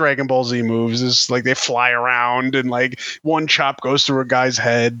Dragon Ball Z moves. It's they fly around and one chop goes through a guy's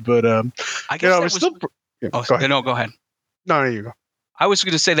head. But I guess it was still. Go ahead. No, go ahead. No, there you go. I was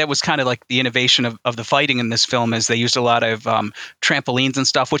going to say that was kind of the innovation of the fighting in this film, is they used a lot of trampolines and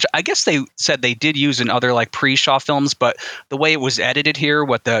stuff, which I guess they said they did use in other pre-Shaw films, but the way it was edited here,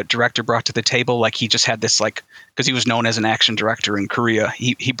 what the director brought to the table, he just had this because he was known as an action director in Korea,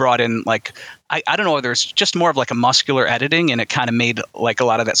 he brought in I don't know, there's just more of a muscular editing, and it kind of made a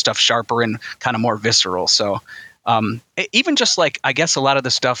lot of that stuff sharper and kind of more visceral. So even just I guess a lot of the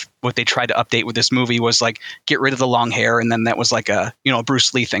stuff what they tried to update with this movie was get rid of the long hair, and then that was a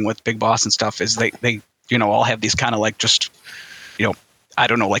Bruce Lee thing with Big Boss and stuff, is they all have these kind of just I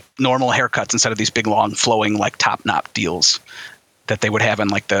don't know, normal haircuts instead of these big long flowing top knot deals that they would have in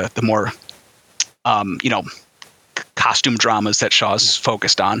the more costume dramas that Shaw's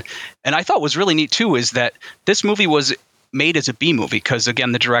focused on. And I thought was really neat too is that this movie was made as a B movie, because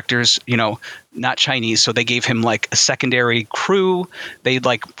again, the director's not Chinese, so they gave him a secondary crew. They'd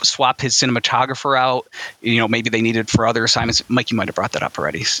swap his cinematographer out. Maybe they needed for other assignments. Mike, you might have brought that up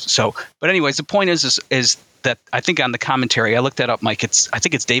already. So, but anyways, the point is that I think on the commentary, I looked that up, Mike. I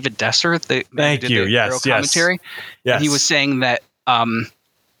think it's David Desser. Thank you. Yes. Commentary. Yes. And he was saying that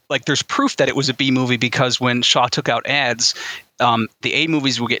there's proof that it was a B movie, because when Shaw took out ads, the A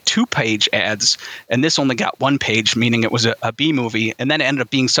movies will get 2-page ads, and this only got 1 page, meaning it was a B movie. And then it ended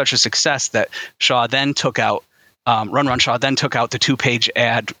up being such a success that Shaw then took out Run Shaw then took out the 2-page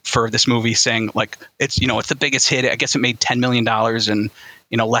ad for this movie, saying it's it's the biggest hit. I guess it made $10 million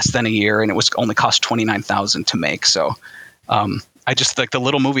in less than a year, and it was only cost $29,000 to make. So I just the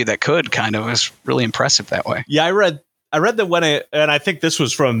little movie that could kind of is really impressive that way. Yeah, I read that and I think this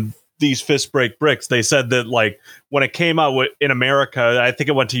was from These Fist Break Bricks. They said that when it came out in America, I think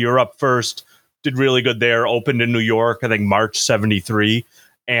it went to Europe first, did really good there, opened in New York, I think March 73.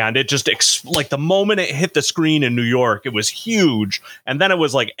 And it just the moment it hit the screen in New York, it was huge. And then it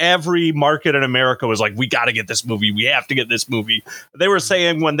was every market in America was we got to get this movie. We have to get this movie. They were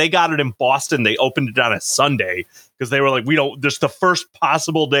saying when they got it in Boston, they opened it on a Sunday, because they were this is the first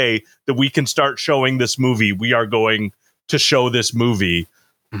possible day that we can start showing this movie. We are going to show this movie.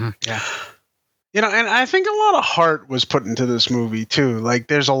 Mm-hmm. Yeah. And I think a lot of heart was put into this movie too.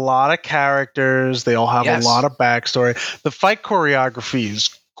 There's a lot of characters. They all have a lot of backstory. The fight choreography is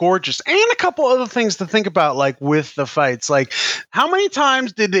gorgeous, and a couple other things to think about, with the fights. How many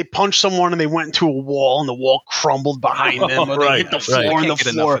times did they punch someone and they went into a wall and the wall crumbled behind them, or they hit the floor and the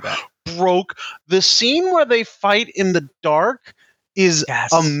floor broke? The scene where they fight in the dark is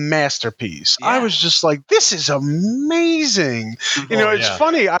a masterpiece. Yeah. I was just this is amazing. It's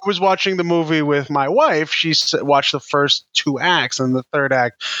funny. I was watching the movie with my wife. She watched the first 2 acts, and the third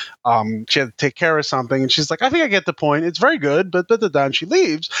act, she had to take care of something, and she's like, I think I get the point. It's very good, but and she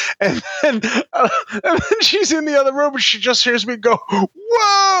leaves. And then she's in the other room, and she just hears me go,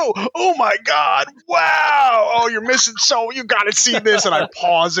 whoa, oh my God, wow, oh, you're missing, so you got to see this. And I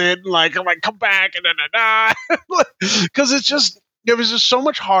pause it, and I'm come back, and because it's just, there was just so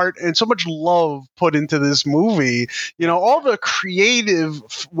much heart and so much love put into this movie. You know, all the creative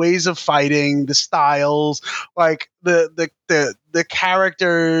ways of fighting, the styles, like the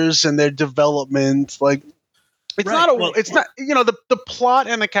characters and their development. Like, it's Right. it's not, you know, the plot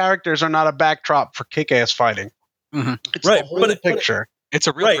and the characters are not a backdrop for kick-ass fighting. Mhm. It's the whole picture. It's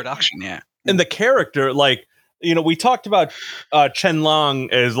a real Right. production, yeah. And the character, like, you know, we talked about Chen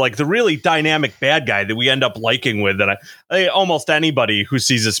Long as like the really dynamic bad guy that we end up liking with, and I almost anybody who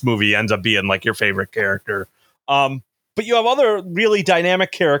sees this movie ends up being like your favorite character. But you have other really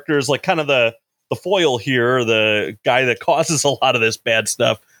dynamic characters, like kind of the foil here, the guy that causes a lot of this bad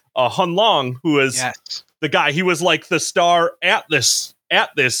stuff, Hun Long, who is the guy. He was like the star at this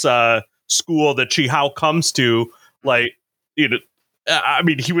school that Chi Hao comes to. Like, you know, I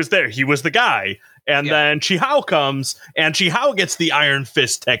mean, he was there. He was the guy. And then Chi Hao comes, and Chi Hao gets the Iron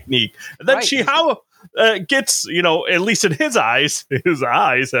Fist technique. And then Chi Hao gets, you know, at least in his eyes,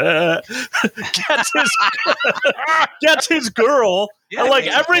 gets his girl. Yeah, and like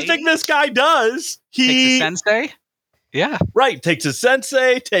everything this guy does, he takes a sensei. Yeah. Right. Takes his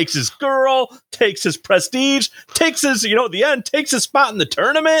sensei, takes his girl, takes his prestige, takes his, you know, at the end, takes his spot in the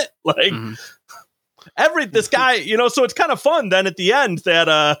tournament. Like, this guy, you know, so it's kind of fun then at the end that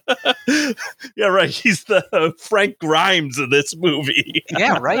yeah, right, he's the Frank Grimes of this movie.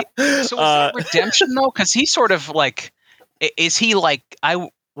 Yeah, right. So is that redemption though? Because he's sort of like, is he like, I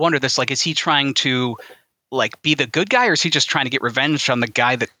wonder this, like, is he trying to like be the good guy, or is he just trying to get revenge on the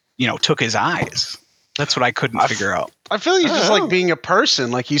guy that, you know, took his eyes? That's what I couldn't figure out. I feel he's just like being a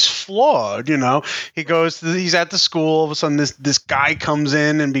person, like he's flawed, you know. He's at the school, all of a sudden this guy comes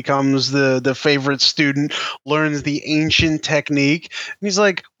in and becomes the favorite student, learns the ancient technique, and he's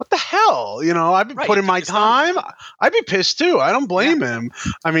like, what the hell? You know, I've been putting my time. I'd be pissed too. I don't blame him.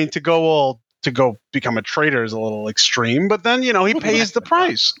 I mean, to go become a traitor is a little extreme, but then, you know, he pays the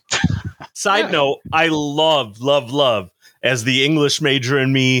price. Side note, I love as the English major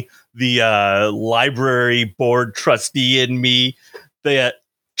in me, the library board trustee in me, that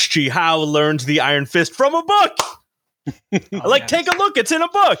Chi Hao learned the Iron Fist from a book. Take a look, it's in a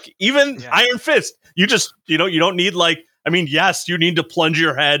book. Even Iron Fist, you just, you know, you don't need like, I mean, yes, you need to plunge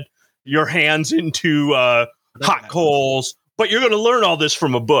your hands into hot coals, but you're going to learn all this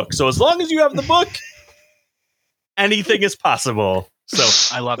from a book. So as long as you have the book, anything is possible.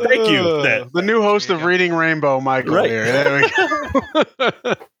 So I love it. Thank you. The new host of Reading Rainbow, Michael. Here. There we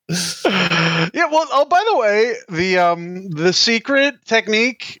go. Yeah. Well. Oh, by the way, the secret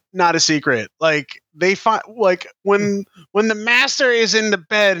technique, not a secret. Like, they find, like, when the master is in the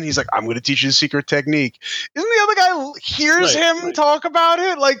bed and he's like, I'm going to teach you the secret technique. Isn't the other guy hears him talk about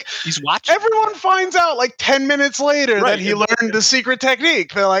it? Like, he's watching. Everyone finds out like 10 minutes later that he learned the secret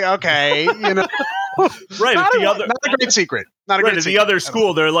technique. They're like, okay, you know. Right. Not a great secret. Not a great secret. The other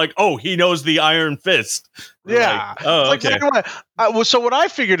school, they're like, oh, he knows the Iron Fist. Yeah. Like, oh, okay. So what I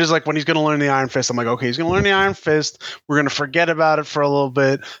figured is, like, when he's going to learn the Iron Fist, I'm like, okay, he's going to learn the Iron Fist. We're going to forget about it for a little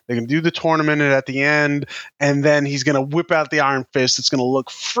bit. They're going to do the tournament at the end, and then he's going to whip out the Iron Fist. It's going to look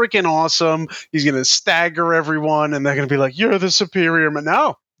freaking awesome. He's going to stagger everyone, and they're going to be like, you're the superior man.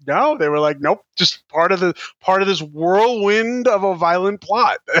 No, they were like, nope, just part of this whirlwind of a violent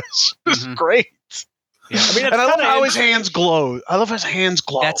plot. This is great. Yeah. I mean, and I love how his hands glow.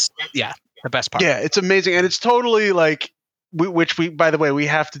 That's the best part. Yeah, it's amazing, and it's totally like, by the way, we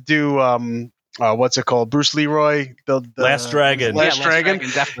have to do what's it called? Bruce Leroy, the Last Dragon. Last Dragon.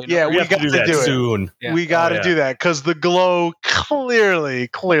 Definitely. Yeah, we got to do it soon. Yeah. We got to do that because the glow clearly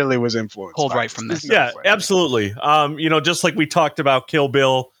was influenced. Pulled right from this. Yeah, absolutely. You know, just like we talked about Kill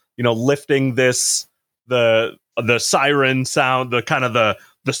Bill, you know, lifting the siren sound, the kind of the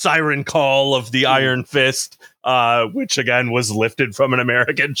siren call of the Iron Fist, which again was lifted from an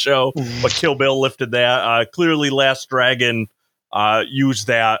American show, but Kill Bill lifted that. Clearly, Last Dragon used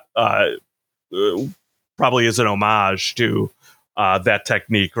that probably as an homage to that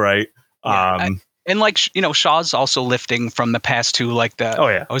technique, right? And like, you know, Shaw's also lifting from the past too. Like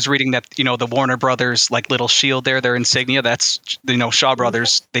I was reading that, you know, the Warner Brothers like little shield there, their insignia. That's, you know, Shaw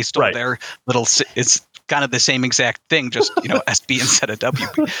Brothers. They stole their little. It's kind of the same exact thing, just, you know, SB instead of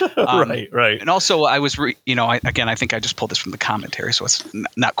WB. Right. And also, I was, you know, I think I just pulled this from the commentary, so it's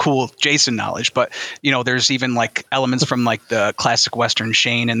not cool Jason knowledge, but, you know, there's even like elements from like the classic Western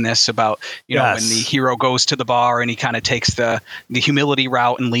Shane in this about, you know, when the hero goes to the bar and he kind of takes the humility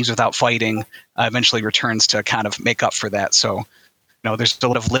route and leaves without fighting, eventually returns to kind of make up for that. So, you know, there's a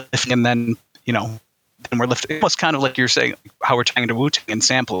lot of lifting, and then, you know, and we're lifting. It was kind of like you're saying, how we're trying to Wu-Tang and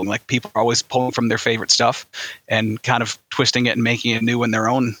sampling. Like, people are always pulling from their favorite stuff and kind of twisting it and making it new in their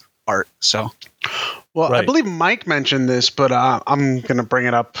own art. So, Well, I Right. believe Mike mentioned this, but I'm going to bring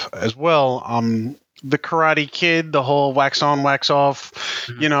it up as well. The Karate Kid, the whole wax on, wax off,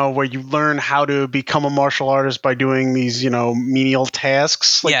 where you learn how to become a martial artist by doing these, menial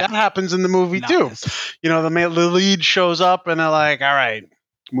tasks. Like that happens in the movie too. The lead shows up and they're like, all right,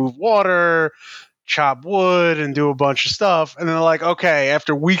 move water, chop wood, and do a bunch of stuff. And they're like, okay,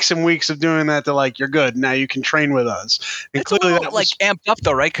 after weeks and weeks of doing that, they're like, you're good. Now you can train with us. And it's clearly that was amped up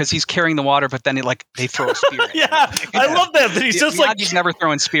though, right? Because he's carrying the water, but then they throw a spear at him. I love that he's just like he's never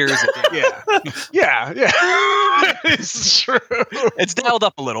throwing spears at him. Yeah. It's true. It's dialed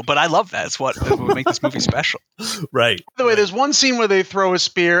up a little, but I love that. It's what would make this movie special. Right. By the way, there's one scene where they throw a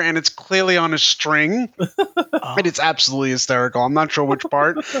spear and it's clearly on a string, and it's absolutely hysterical. I'm not sure which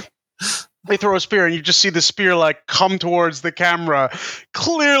part. They throw a spear and you just see the spear like come towards the camera.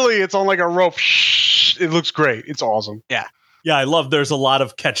 Clearly it's on like a rope. It looks great. It's awesome. Yeah, I love there's a lot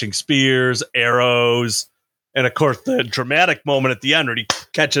of catching spears, arrows, and of course the dramatic moment at the end where he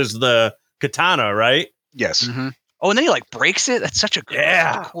catches the katana, right? Yes. Mm-hmm. Oh, and then he like breaks it. That's such a cool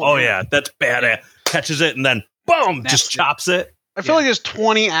that's badass. Catches it and then boom, just chops it. I feel like there's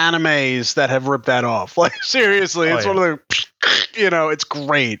 20 animes that have ripped that off. Like seriously, it's one of the it's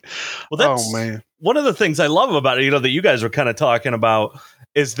great. Well, that's one of the things I love about it, that you guys were kind of talking about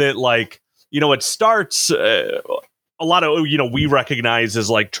is that like, it starts a lot of, we recognize as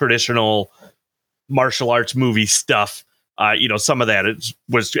like traditional martial arts movie stuff. Some of that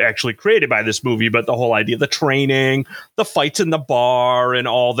was actually created by this movie, but the whole idea, the training, the fights in the bar and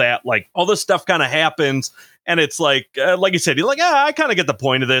all that, like all this stuff kind of happens. And it's like you said, you're like, I kind of get the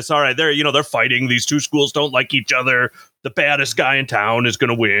point of this. All right, they're fighting. These two schools don't like each other. The baddest guy in town is going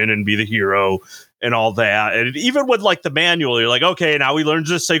to win and be the hero and all that. And even with like the manual, you're like, okay, now he learns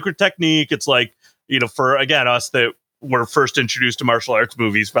this sacred technique. It's like, for, again, us that were first introduced to martial arts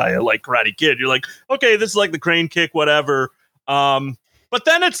movies via like Karate Kid, you're like, okay, this is like the crane kick, whatever. But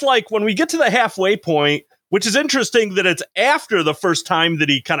then it's like when we get to the halfway point, which is interesting that it's after the first time that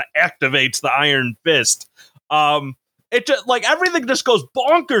he kind of activates the Iron Fist. It just like everything just goes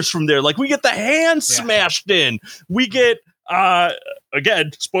bonkers from there. Like we get the hand smashed in. We get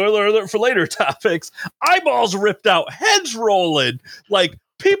again, spoiler alert for later topics, eyeballs ripped out, heads rolling, like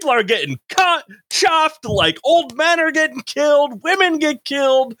people are getting cut, chopped, like old men are getting killed, women get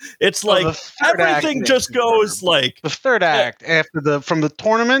killed. It's like everything just goes like the third act from the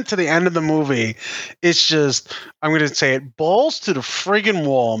tournament to the end of the movie. It's just, I'm going to say it, balls to the friggin'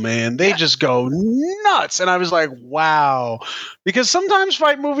 wall, man. They just go nuts. And I was like, wow. Because sometimes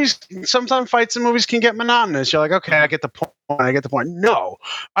fights in movies can get monotonous. You're like, okay, I get the point. No,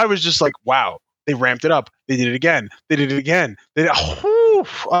 I was just like, wow. They ramped it up. They did it again. They did it again.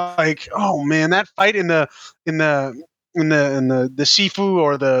 Like, oh man, that fight in the Sifu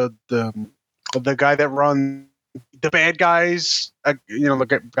or the guy that runs the bad guys,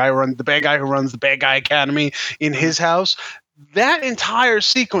 the bad guy who runs the Bad Guy Academy in his house. That entire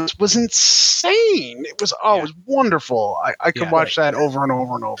sequence was insane. It was wonderful. I could watch that over and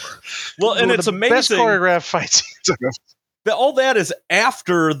over and over. Well, and it's amazing. Best choreographed fight scenes. All that is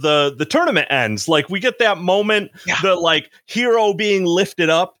after the tournament ends. Like we get that moment, the like hero being lifted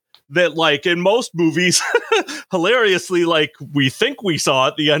up that like in most movies, hilariously, like we think we saw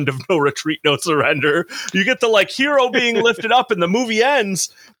at the end of No Retreat, No Surrender. You get the like hero being lifted up and the movie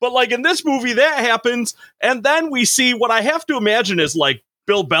ends. But like in this movie that happens. And then we see what I have to imagine is like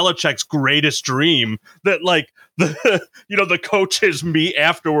Bill Belichick's greatest dream that like the coaches meet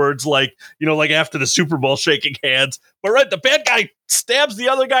afterwards, like after the Super Bowl shaking hands. But right, the bad guy stabs the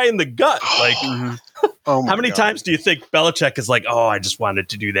other guy in the gut. Like, how many times do you think Belichick is like, oh, I just wanted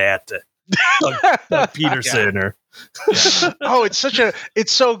to do that to Doug Peterson or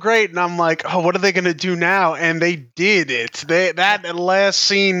it's so great, and I'm like, oh, what are they gonna do now? And they did it. That last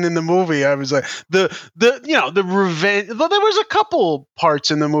scene in the movie, I was like, the revenge. Well, there was a couple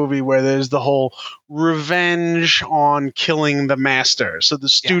parts in the movie where there's the whole revenge on killing the master. So the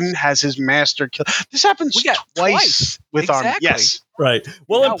student has his master killed. This happens twice with exactly. Yes, right.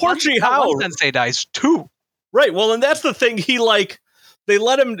 Well, in Portugal, how Sensei dies too. Right. Well, and that's the thing. He they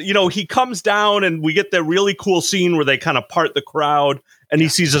let him, he comes down and we get that really cool scene where they kind of part the crowd and he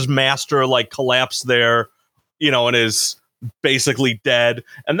sees his master like collapse there, and is basically dead.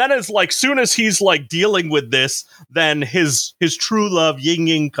 And then it's like, soon as he's like dealing with this, then his true love Ying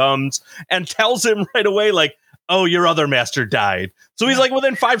Ying comes and tells him right away, like, oh, your other master died. So he's like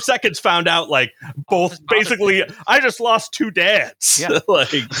within 5 seconds found out like both basically, I just lost two dads. Yeah.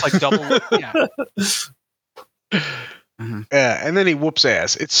 It's like double. Yeah. Mm-hmm. Yeah, and then he whoops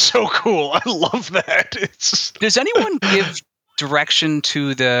ass. It's so cool. I love that. Does anyone give direction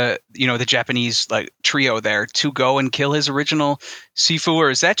to the Japanese like trio there to go and kill his original Sifu,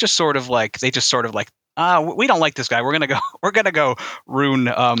 or is that just sort of like they just sort of like we don't like this guy, we're gonna go ruin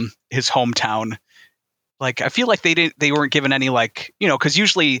his hometown? Like I feel like they weren't given any like because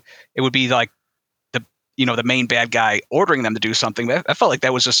usually it would be like the main bad guy ordering them to do something. I felt like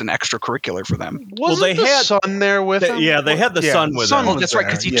that was just an extracurricular for them. Wasn't the son there with him? Yeah, they had the son with them. Oh, that's right,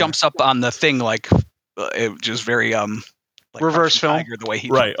 because he jumps up on the thing like it just very like reverse film Tiger, the way he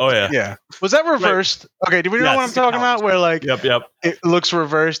right. Oh yeah. Yeah. Was that reversed? Right. Okay. Do we know what I'm talking about? Where like yep. It looks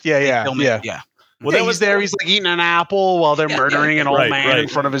reversed. Yeah. Well, he's there. He's like eating an apple while they're murdering an old man in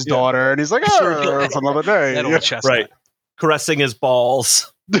front of his daughter, and he's like, "Oh, it's another day." That old chestnut. Right, caressing his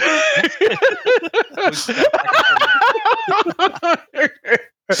balls.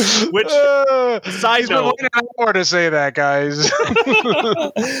 Which side note, more to say that, guys.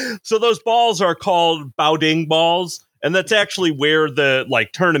 So those balls are called Baoding balls, and that's actually where the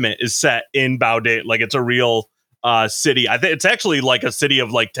like tournament is set in Baoding. Like it's a real city. I think it's actually like a city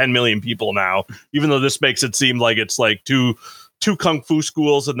of like 10 million people now, even though this makes it seem like it's like two kung fu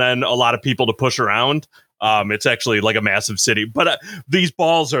schools and then a lot of people to push around. It's actually like a massive city, but these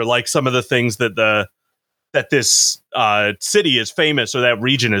balls are like some of the things that this city is famous, or that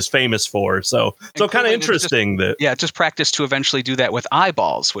region is famous for. So kind of interesting just practice to eventually do that with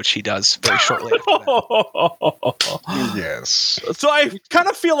eyeballs, which he does very shortly after that. Yes. So I kind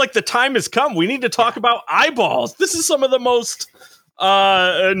of feel like the time has come. We need to talk about eyeballs. This is some of the most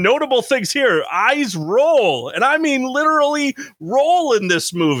notable things here. Eyes roll, and I mean literally roll in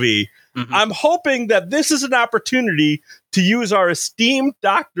this movie. Mm-hmm. I'm hoping that this is an opportunity to use our esteemed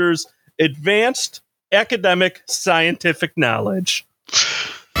doctor's advanced academic scientific knowledge.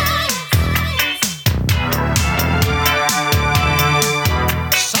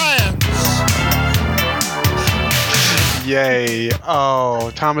 Science. Yay.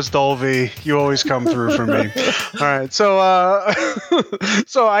 Oh, Thomas Dolby, you always come through for me. All right. So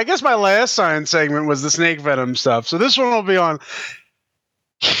so I guess my last science segment was the snake venom stuff. So this one will be on,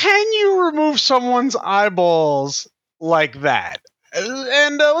 can you remove someone's eyeballs like that?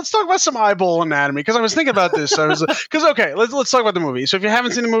 And let's talk about some eyeball anatomy, because I was thinking about this. Let's talk about the movie. So if you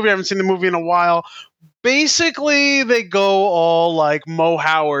haven't seen the movie in a while, basically they go all like Mo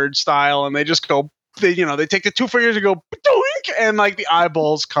Howard style, and they just go, they take the two fingers and go, doink, and like the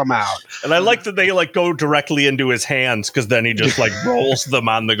eyeballs come out. And I like that they like go directly into his hands, because then he just like rolls them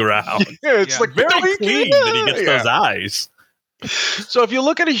on the ground. Yeah, it's like very clean that he gets those eyes. So if you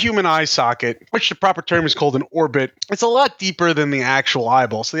look at a human eye socket, which the proper term is called an orbit, it's a lot deeper than the actual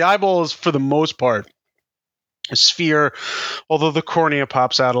eyeball. So the eyeball is, for the most part, a sphere, although the cornea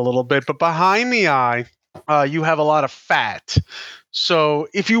pops out a little bit. But behind the eye, you have a lot of fat. So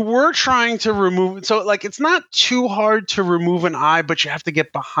if you were trying to remove, so like it's not too hard to remove an eye, but you have to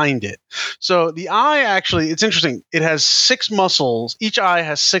get behind it. So the eye actually, it's interesting. It has 6 muscles. Each eye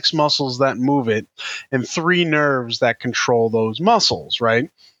has 6 muscles that move it, and 3 nerves that control those muscles, right?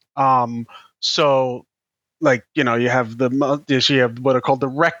 So like, you have you have what are called the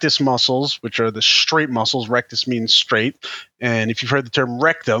rectus muscles, which are the straight muscles. Rectus means straight. And if you've heard the term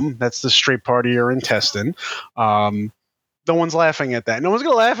rectum, that's the straight part of your intestine. No one's laughing at that. No one's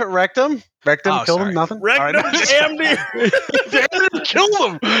going to laugh at rectum. Rectum killed him. Nothing. Rectum damn near killed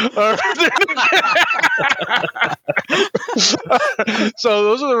him. So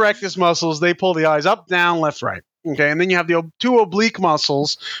those are the rectus muscles. They pull the eyes up, down, left, right. Okay, and then you have the 2 oblique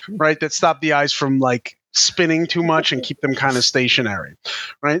muscles, right, that stop the eyes from like spinning too much and keep them kind of stationary,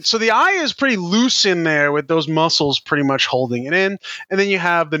 right? So the eye is pretty loose in there with those muscles pretty much holding it in. And then you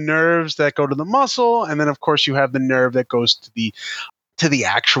have the nerves that go to the muscle. And then, of course, you have the nerve that goes to the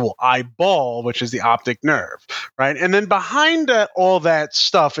actual eyeball, which is the optic nerve, right? And then behind all that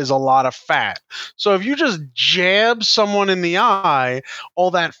stuff is a lot of fat. So if you just jab someone in the eye,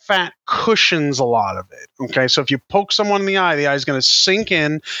 all that fat cushions a lot of it, okay? So if you poke someone in the eye is going to sink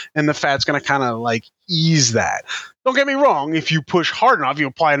in, and the fat's going to kind of like ease that. Don't get me wrong. If you push hard enough, you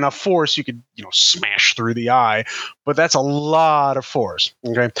apply enough force, you could, smash through the eye, but that's a lot of force.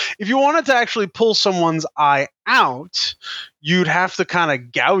 Okay. If you wanted to actually pull someone's eye out, you'd have to kind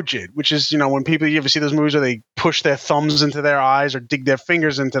of gouge it, which is, when you ever see those movies where they push their thumbs into their eyes or dig their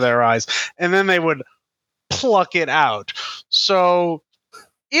fingers into their eyes, and then they would pluck it out. So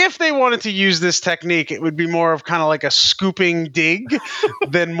if they wanted to use this technique, it would be more of kind of like a scooping dig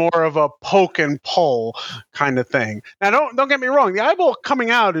than more of a poke and pull kind of thing. Now, don't get me wrong. The eyeball coming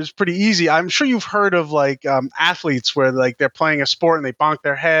out is pretty easy. I'm sure you've heard of like athletes where like they're playing a sport and they bonk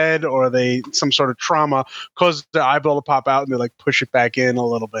their head, or they some sort of trauma causes the eyeball to pop out and they like push it back in a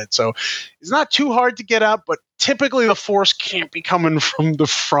little bit. So it's not too hard to get out, but typically the force can't be coming from the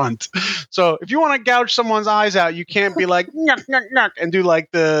front. So if you want to gouge someone's eyes out, you can't be like knock knock knock and do like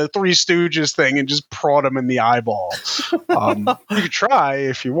the Three Stooges thing and just prod them in the eyeball. You could try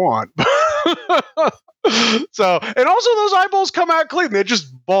if you want. So, and also those eyeballs come out clean. They're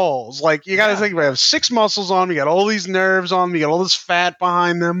just balls. Like, you got to think about it. You have 6 muscles on them. You got all these nerves on them. You got all this fat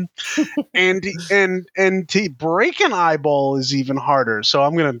behind them. and to break an eyeball is even harder. So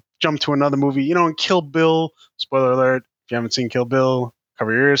I'm going to jump to another movie. You know, in Kill Bill, spoiler alert, if you haven't seen Kill Bill,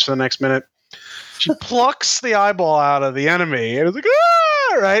 cover your ears for the next minute. She plucks the eyeball out of the enemy. And it's like,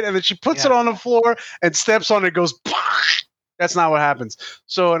 ah! Right? And then she puts it on the floor and steps on it, goes, that's not what happens.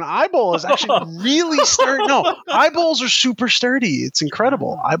 So an eyeball is actually really sturdy. No, eyeballs are super sturdy. It's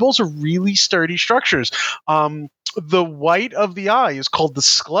incredible. Eyeballs are really sturdy structures. The white of the eye is called the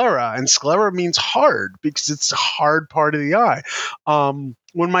sclera, and sclera means hard because it's a hard part of the eye.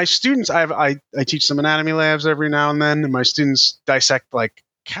 When my students, I teach some anatomy labs every now and then, and my students dissect like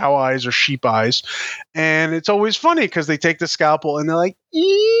cow eyes or sheep eyes, and it's always funny because they take the scalpel and they're like,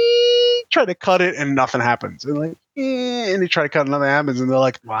 try to cut it and nothing happens, and like, and they try to cut and nothing happens, and they're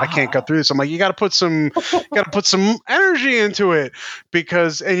like, I can't cut through this. I'm like, you got to put some energy into it,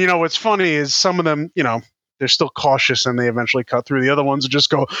 because, and you know what's funny is some of them, you know, they're still cautious and they eventually cut through. The other ones just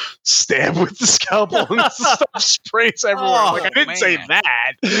go stab with the scalpel and stuff sprays everywhere. I'm like, I didn't say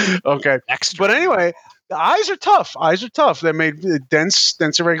that. Okay, but anyway. The eyes are tough. Eyes are tough. They're made dense,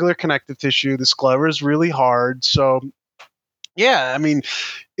 irregular connective tissue. The sclera is really hard. So, yeah, I mean,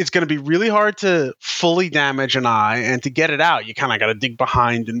 it's going to be really hard to fully damage an eye, and to get it out, you kind of got to dig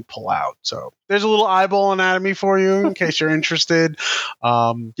behind and pull out. So there's a little eyeball anatomy for you in case you're interested.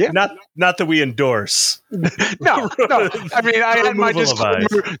 Not that we endorse. No. I mean, I had my disclaimer: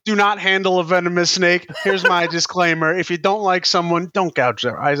 do not handle a venomous snake. Here's my disclaimer: if you don't like someone, don't gouge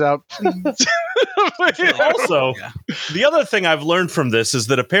their eyes out. Also, the other thing I've learned from this is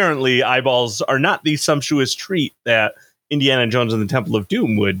that apparently eyeballs are not the sumptuous treat that Indiana Jones and the Temple of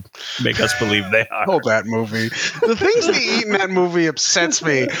Doom would make us believe they are. Oh, that movie. The things they eat in that movie upsets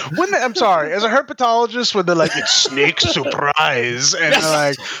me. I'm sorry, as a herpetologist, when they're like, it's snake surprise, and they're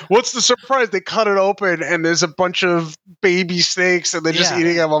like, what's the surprise? They cut it open, and there's a bunch of baby snakes, and they're just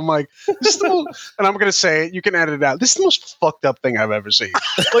eating them. I'm like, this is the most, and I'm going to say it, you can edit it out, this is the most fucked up thing I've ever seen.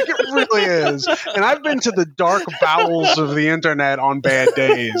 Like, it really is. And I've been to the dark bowels of the internet on bad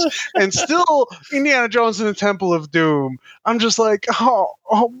days, and still, Indiana Jones and the Temple of Doom, I'm just like, what?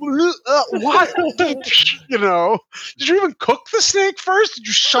 You know, did you even cook the snake first? Did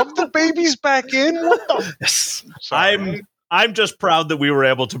you shove the babies back in? What the? Yes. I'm just proud that we were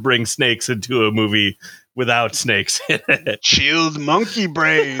able to bring snakes into a movie without snakes in it. Chilled monkey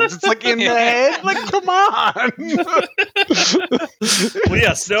brains. It's like in the head. Like, come on. Well,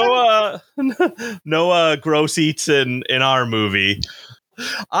 yes, no gross eats in our movie.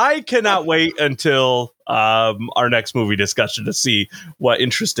 I cannot wait until our next movie discussion to see what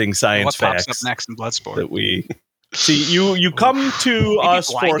interesting science facts pops up next in Bloodsport that we see. You come to us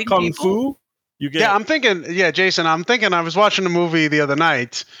for kung fu. I'm thinking, Jason, I was watching a movie the other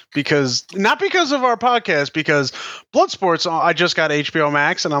night not because of our podcast, because Bloodsport's, I just got HBO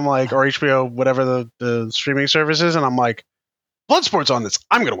Max, and I'm like, or HBO, whatever the streaming service is, and I'm like, Bloodsport's on this.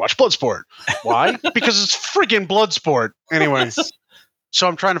 I'm going to watch Bloodsport. Why? Because it's freaking Bloodsport. Anyways. So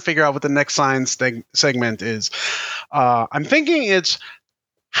I'm trying to figure out what the next science segment is. I'm thinking it's,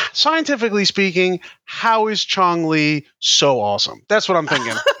 scientifically speaking, how is Chong Li so awesome? That's what I'm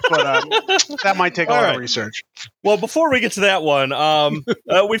thinking. But that might take a lot of research. Well, before we get to that one,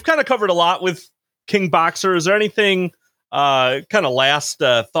 we've kind of covered a lot with King Boxer. Is there anything kind of last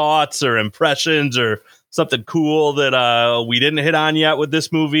thoughts or impressions or something cool that we didn't hit on yet with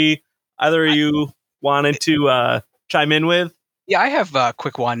this movie? Either of you wanted to chime in with? Yeah, I have a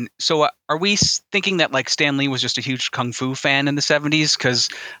quick one. So are we thinking that like Stan Lee was just a huge kung fu fan in the 70s? Because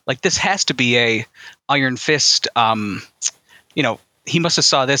like this has to be a Iron Fist. He must have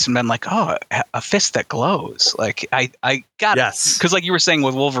saw this and been like, oh, a fist that glows. Like I got it. Because like you were saying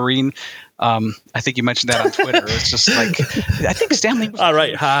with Wolverine, I think you mentioned that on Twitter. It's just like, I think Stan Lee was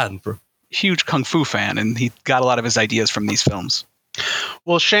a huge kung fu fan, and he got a lot of his ideas from these films.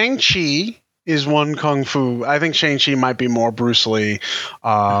 Well, Shang-Chi is one kung fu. I think Shang-Chi might be more Bruce Lee.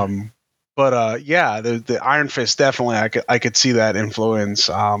 The Iron Fist, definitely I could see that influence.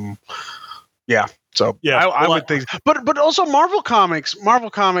 I would think, but also Marvel Comics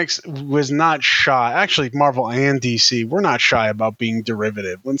was not shy. Actually, Marvel and DC were not shy about being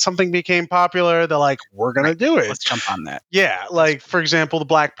derivative. When something became popular, they're like, we're going to do it. Let's jump on that. Yeah. Like, for example, the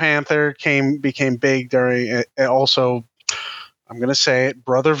Black Panther became big during also, I'm going to say it,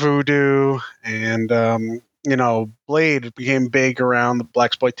 Brother Voodoo and Blade became big around the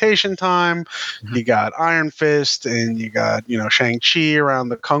blaxploitation time. Mhm. You got Iron Fist, and you got Shang-Chi around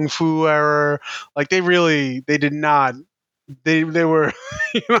the Kung Fu era. Like they did not. They were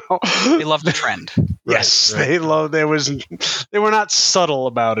They love the trend. Yes, Right. they loved. They were not subtle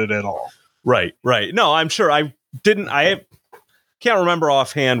about it at all. Right. No, I'm sure I can't remember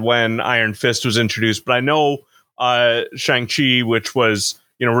offhand when Iron Fist was introduced, but I know Shang-Chi, which was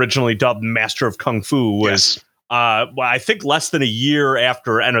originally dubbed Master of Kung Fu, was I think less than a year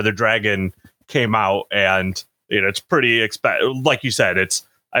after Enter the Dragon came out, and it's pretty like you said,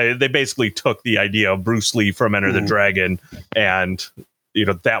 they basically took the idea of Bruce Lee from Enter the Dragon, and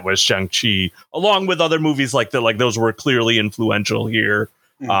that was Shang-Chi, along with other movies like that. Like those were clearly influential here.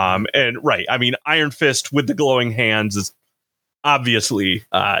 And right, I mean, Iron Fist with the glowing hands is obviously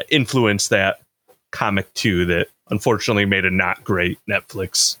influenced that comic too, that unfortunately made a not great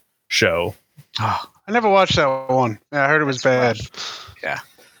Netflix show. I never watched that one. Yeah, I heard it was bad. Yeah.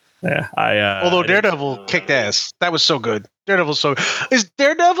 Although Daredevil kicked ass. That was so good. Is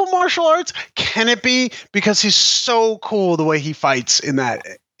Daredevil martial arts? Can it be? Because he's so cool the way he fights in that.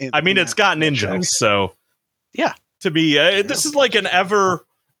 It's got ninjas, so yeah. To be this is like an ever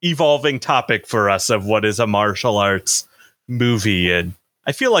evolving topic for us of what is a martial arts movie, and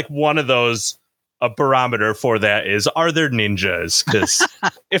I feel like one of those, a barometer for that is, are there ninjas? Because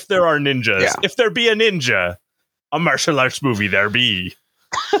if there are ninjas, if there be a ninja, a martial arts movie there be.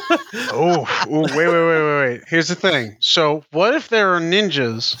 Wait. Here's the thing. So what if there are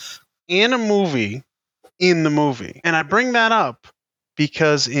ninjas in a movie, in the movie? And I bring that up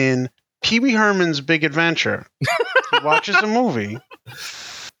because in Pee-wee Herman's Big Adventure, he watches a movie,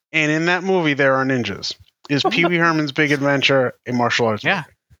 and in that movie there are ninjas. Is Pee-wee Herman's Big Adventure a martial arts movie?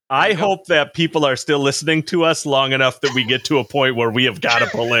 I hope that people are still listening to us long enough that we get to a point where we have got to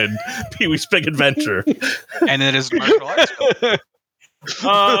pull in Pee-wee's Big Adventure. And it is martial arts film.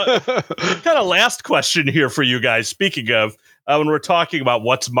 Kind of last question here for you guys. Speaking of, when we're talking about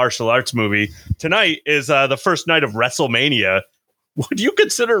what's martial arts movie, tonight is the first night of WrestleMania. Would you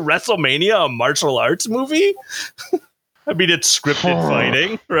consider WrestleMania a martial arts movie? I mean, it's scripted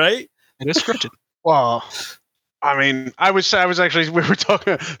fighting, right? It is scripted. Well, I mean, I was actually, we were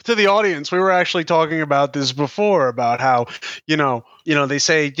talking to the audience. We were actually talking about this before, about how, they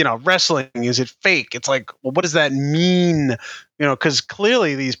say, wrestling, is it fake? It's like, well, what does that mean? Because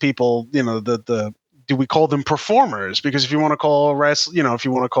clearly these people, do we call them performers? Because if you want to call if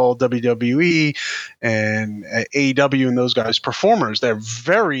you want to call WWE and AEW and those guys performers, they're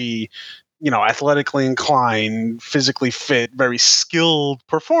very, athletically inclined, physically fit, very skilled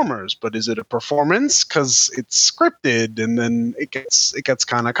performers. But is it a performance? Because it's scripted, and then it gets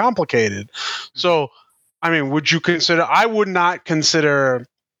kind of complicated. So, I mean, would you consider? I would not consider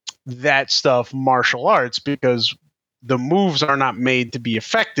that stuff martial arts, because the moves are not made to be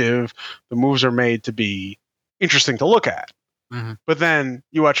effective. The moves are made to be interesting to look at. Mm-hmm. But then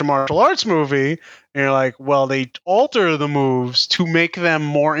you watch a martial arts movie and you're like, well, they alter the moves to make them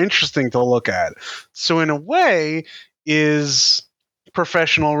more interesting to look at. So in a way, is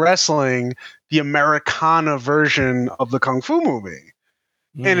professional wrestling the Americana version of the Kung Fu movie?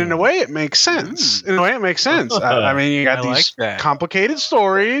 And in a way, it makes sense. I mean, you got these complicated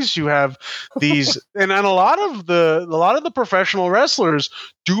stories. You have these, and a lot of the professional wrestlers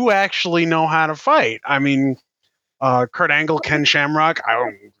do actually know how to fight. I mean, Kurt Angle, Ken Shamrock,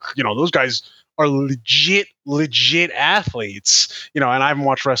 those guys are legit athletes. And I haven't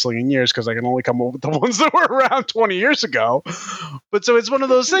watched wrestling in years because I can only come up with the ones that were around 20 years ago. But so it's one of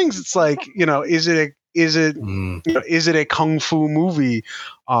those things. It's like, is it a kung fu movie?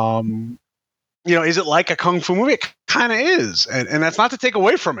 Is it like a kung fu movie? It kind of is, and that's not to take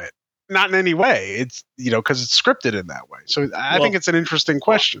away from it, not in any way. It's because it's scripted in that way. So I think it's an interesting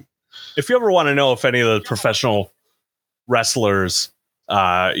question. If you ever want to know if any of the professional wrestlers,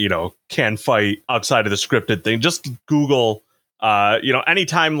 can fight outside of the scripted thing, just Google,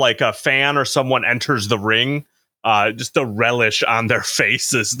 anytime like a fan or someone enters the ring, just the relish on their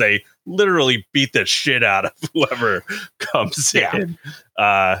faces. They literally beat the shit out of whoever comes in.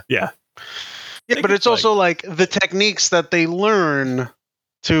 Yeah, but it's also like the techniques that they learn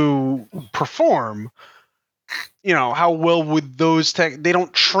to perform. How well would those they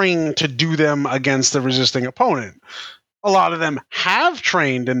don't train to do them against the resisting opponent. A lot of them have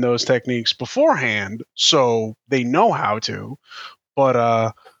trained in those techniques beforehand, so they know how to.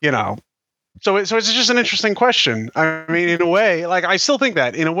 But So it's just an interesting question. I mean, in a way, like I still think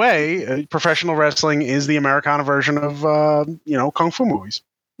that in a way, professional wrestling is the Americana version of kung fu movies.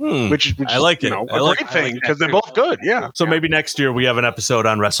 which I like it. a great thing because they're both good. Yeah. So maybe next year we have an episode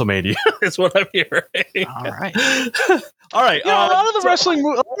on WrestleMania. Is what I'm hearing. All right. All right. A lot of the wrestling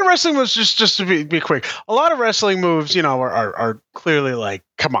moves, just to be quick, a lot of wrestling moves, are clearly like,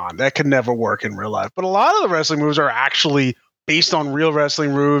 come on, that could never work in real life. But a lot of the wrestling moves are actually based on real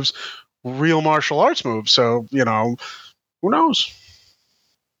wrestling moves, real martial arts moves. So, who knows?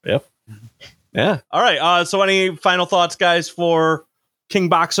 Yep. Yeah. All right. So any final thoughts, guys, for King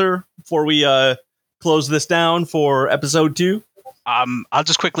Boxer before we close this down for episode 2? I'll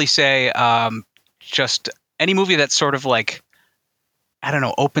just quickly say, just any movie that sort of like, I don't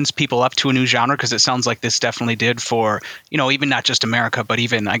know, opens people up to a new genre, because it sounds like this definitely did for, even not just America, but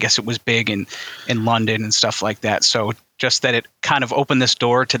even, I guess it was big in London and stuff like that. So just that it kind of opened this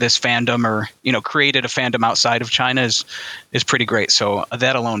door to this fandom, or, created a fandom outside of China is pretty great. So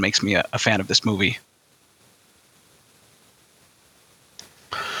that alone makes me a fan of this movie.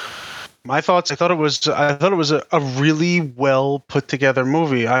 My thoughts. I thought it was a really well put together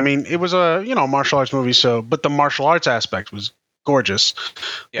movie. I mean, it was a martial arts movie, but the martial arts aspect was gorgeous.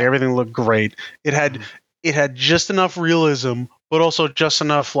 Yeah. Everything looked great. It had just enough realism, but also just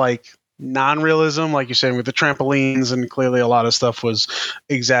enough like non-realism, like you're saying with the trampolines, and clearly a lot of stuff was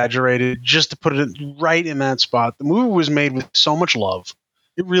exaggerated just to put it right in that spot. The movie was made with so much love.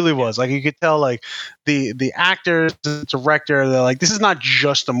 It really was. Like, you could tell, like, the actors, the director, they're like, this is not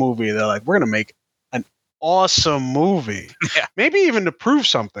just a movie. They're like, we're going to make an awesome movie. Yeah. Maybe even to prove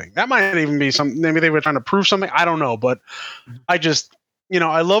something. That might even be maybe they were trying to prove something. I don't know. But I just,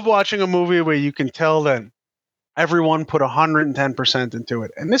 I love watching a movie where you can tell that everyone put 110% into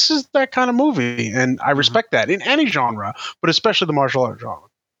it. And this is that kind of movie. And I respect that in any genre, but especially the martial arts genre.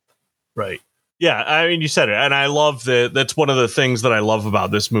 Right. Yeah, I mean, you said it, and I love that's one of the things that I love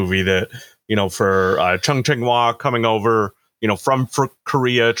about this movie, that, for Chung Ching-hwa coming over, from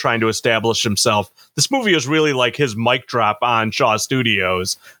Korea, trying to establish himself. This movie is really like his mic drop on Shaw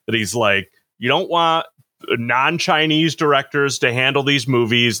Studios, that he's like, you don't want non-Chinese directors to handle these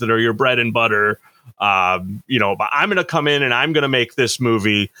movies that are your bread and butter. But I'm going to come in and I'm going to make this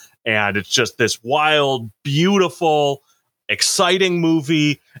movie, and it's just this wild, beautiful, exciting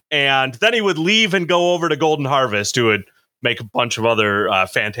movie. And then he would leave and go over to Golden Harvest, who would make a bunch of other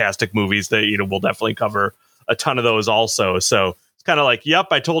fantastic movies that we'll definitely cover a ton of those also. So it's kind of like, yep,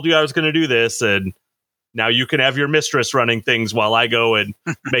 I told you I was going to do this, and now you can have your mistress running things while I go and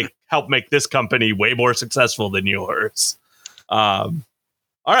help make this company way more successful than yours. All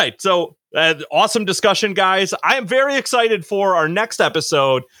right, so awesome discussion, guys. I am very excited for our next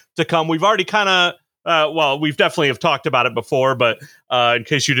episode to come. We've already kind of we've definitely have talked about it before, but in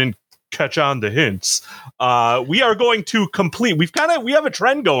case you didn't catch on the hints, we are going to complete. We have a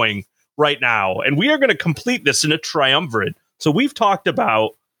trend going right now, and we are going to complete this in a triumvirate. So we've talked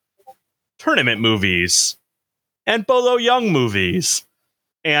about tournament movies and Bolo Yeung movies,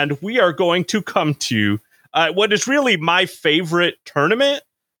 and we are going to come to what is really my favorite tournament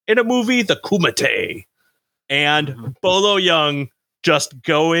in a movie, the Kumite, and Bolo Yeung just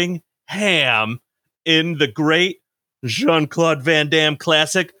going ham in the great Jean-Claude Van Damme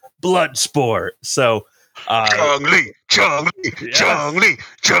classic Bloodsport. So Chung Lee.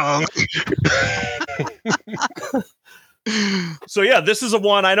 So yeah, this is a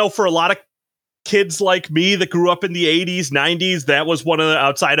one I know for a lot of kids like me that grew up in the 80s, 90s. That was one of the,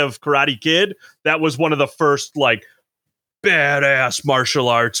 outside of Karate Kid, that was one of the first like badass martial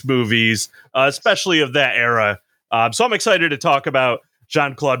arts movies, especially of that era. So I'm excited to talk about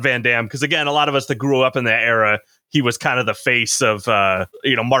Jean-Claude Van Damme, because again, a lot of us that grew up in that era, he was kind of the face of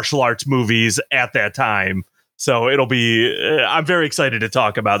martial arts movies at that time. So it'll be I'm very excited to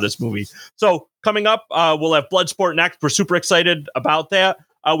talk about this movie. So coming up, we'll have Bloodsport next. We're super excited about that.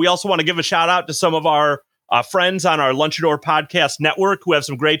 We also want to give a shout out to some of our friends on our Lunchador podcast network who have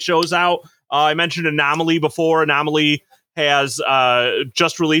some great shows out. I mentioned Anomaly before. Anomaly has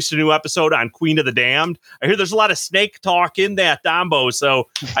just released a new episode on Queen of the Damned. I hear there's a lot of snake talk in that, Dombo, so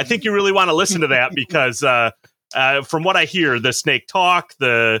I think you really want to listen to that, because from what I hear, the snake talk,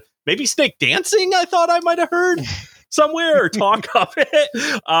 the maybe snake dancing, I thought I might have heard somewhere, or talk of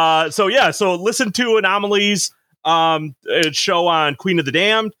it. So listen to Anomaly's show on Queen of the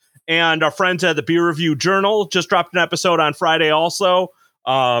Damned, and our friends at the Beer Review Journal just dropped an episode on Friday also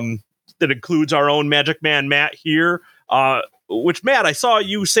that includes our own Magic Man Matt here. Which, Matt, I saw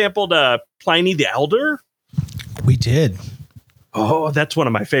you sampled Pliny the Elder. We did. Oh, that's one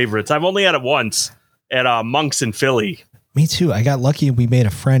of my favorites. I've only had it once at Monk's in Philly. Me too. I got lucky and we made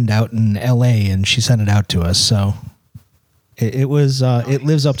a friend out in LA and she sent it out to us. So it was it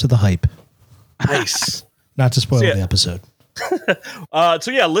lives up to the hype. Nice. Not to spoil the episode.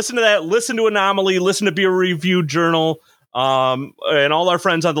 So yeah, listen to that. Listen to Anomaly. Listen to Beer Review Journal, and all our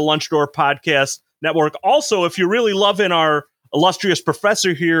friends on the Lunch Door Podcast Network. Also, if you're really loving our illustrious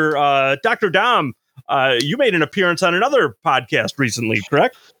professor here, Dr. Dom, you made an appearance on another podcast recently,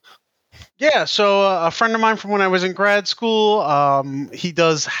 correct? Yeah, so a friend of mine from when I was in grad school, he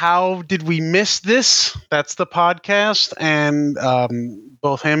does How Did We Miss This? That's the podcast. And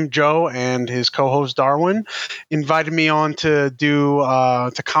both him, Joe, and his co-host Darwin invited me on to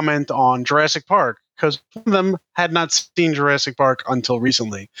to comment on Jurassic Park, because one of them had not seen Jurassic Park until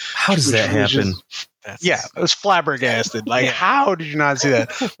recently. How does that happen? Yeah, I was flabbergasted. Like, how did you not see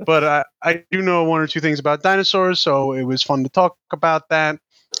that? But I do know one or two things about dinosaurs, so it was fun to talk about that.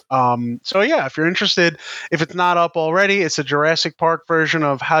 So yeah, if you're interested, if it's not up already, it's a Jurassic Park version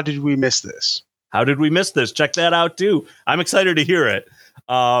of How Did We Miss This? How did we miss this? Check that out too. I'm excited to hear it.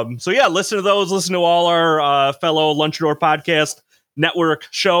 So yeah, listen to those. Listen to all our fellow Lunch Door Podcast Network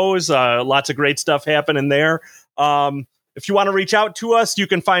shows. Lots of great stuff happening there. If you want to reach out to us, you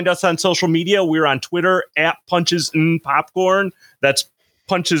can find us on social media. We're on Twitter at Punches N Popcorn. That's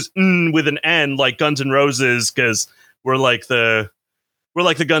Punches N with an N, like Guns N' Roses, because we're like the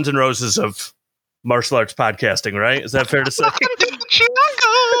Guns N' Roses of martial arts podcasting, right? Is that fair to say?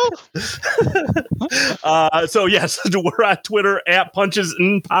 So yes, we're on Twitter at Punches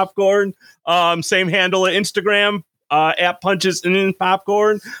N Popcorn. Same handle at Instagram at Punches N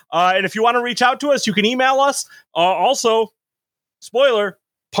Popcorn. And if you want to reach out to us, you can email us. Also, spoiler,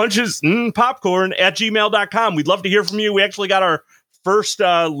 punchesnpopcorn at gmail.com. We'd love to hear from you. We actually got our first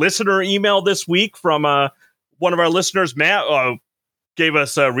listener email this week from one of our listeners, Matt. Gave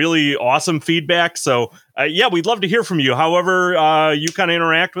us really awesome feedback. So yeah, we'd love to hear from you. However, you kind of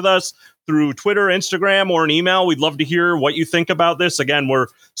interact with us through Twitter, Instagram, or an email. We'd love to hear what you think about this. Again, we're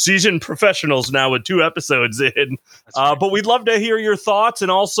seasoned professionals now with 2 episodes in, but we'd love to hear your thoughts.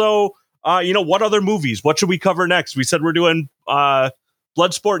 And also, what other movies? What should we cover next? We said we're doing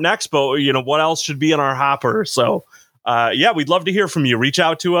Bloodsport next, but what else should be in our hopper? So yeah, we'd love to hear from you. Reach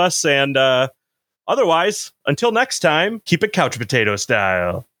out to us, and otherwise, until next time, keep it couch potato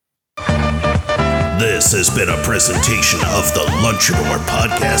style. This has been a presentation of the Lunchador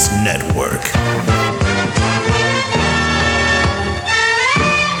Podcast Network.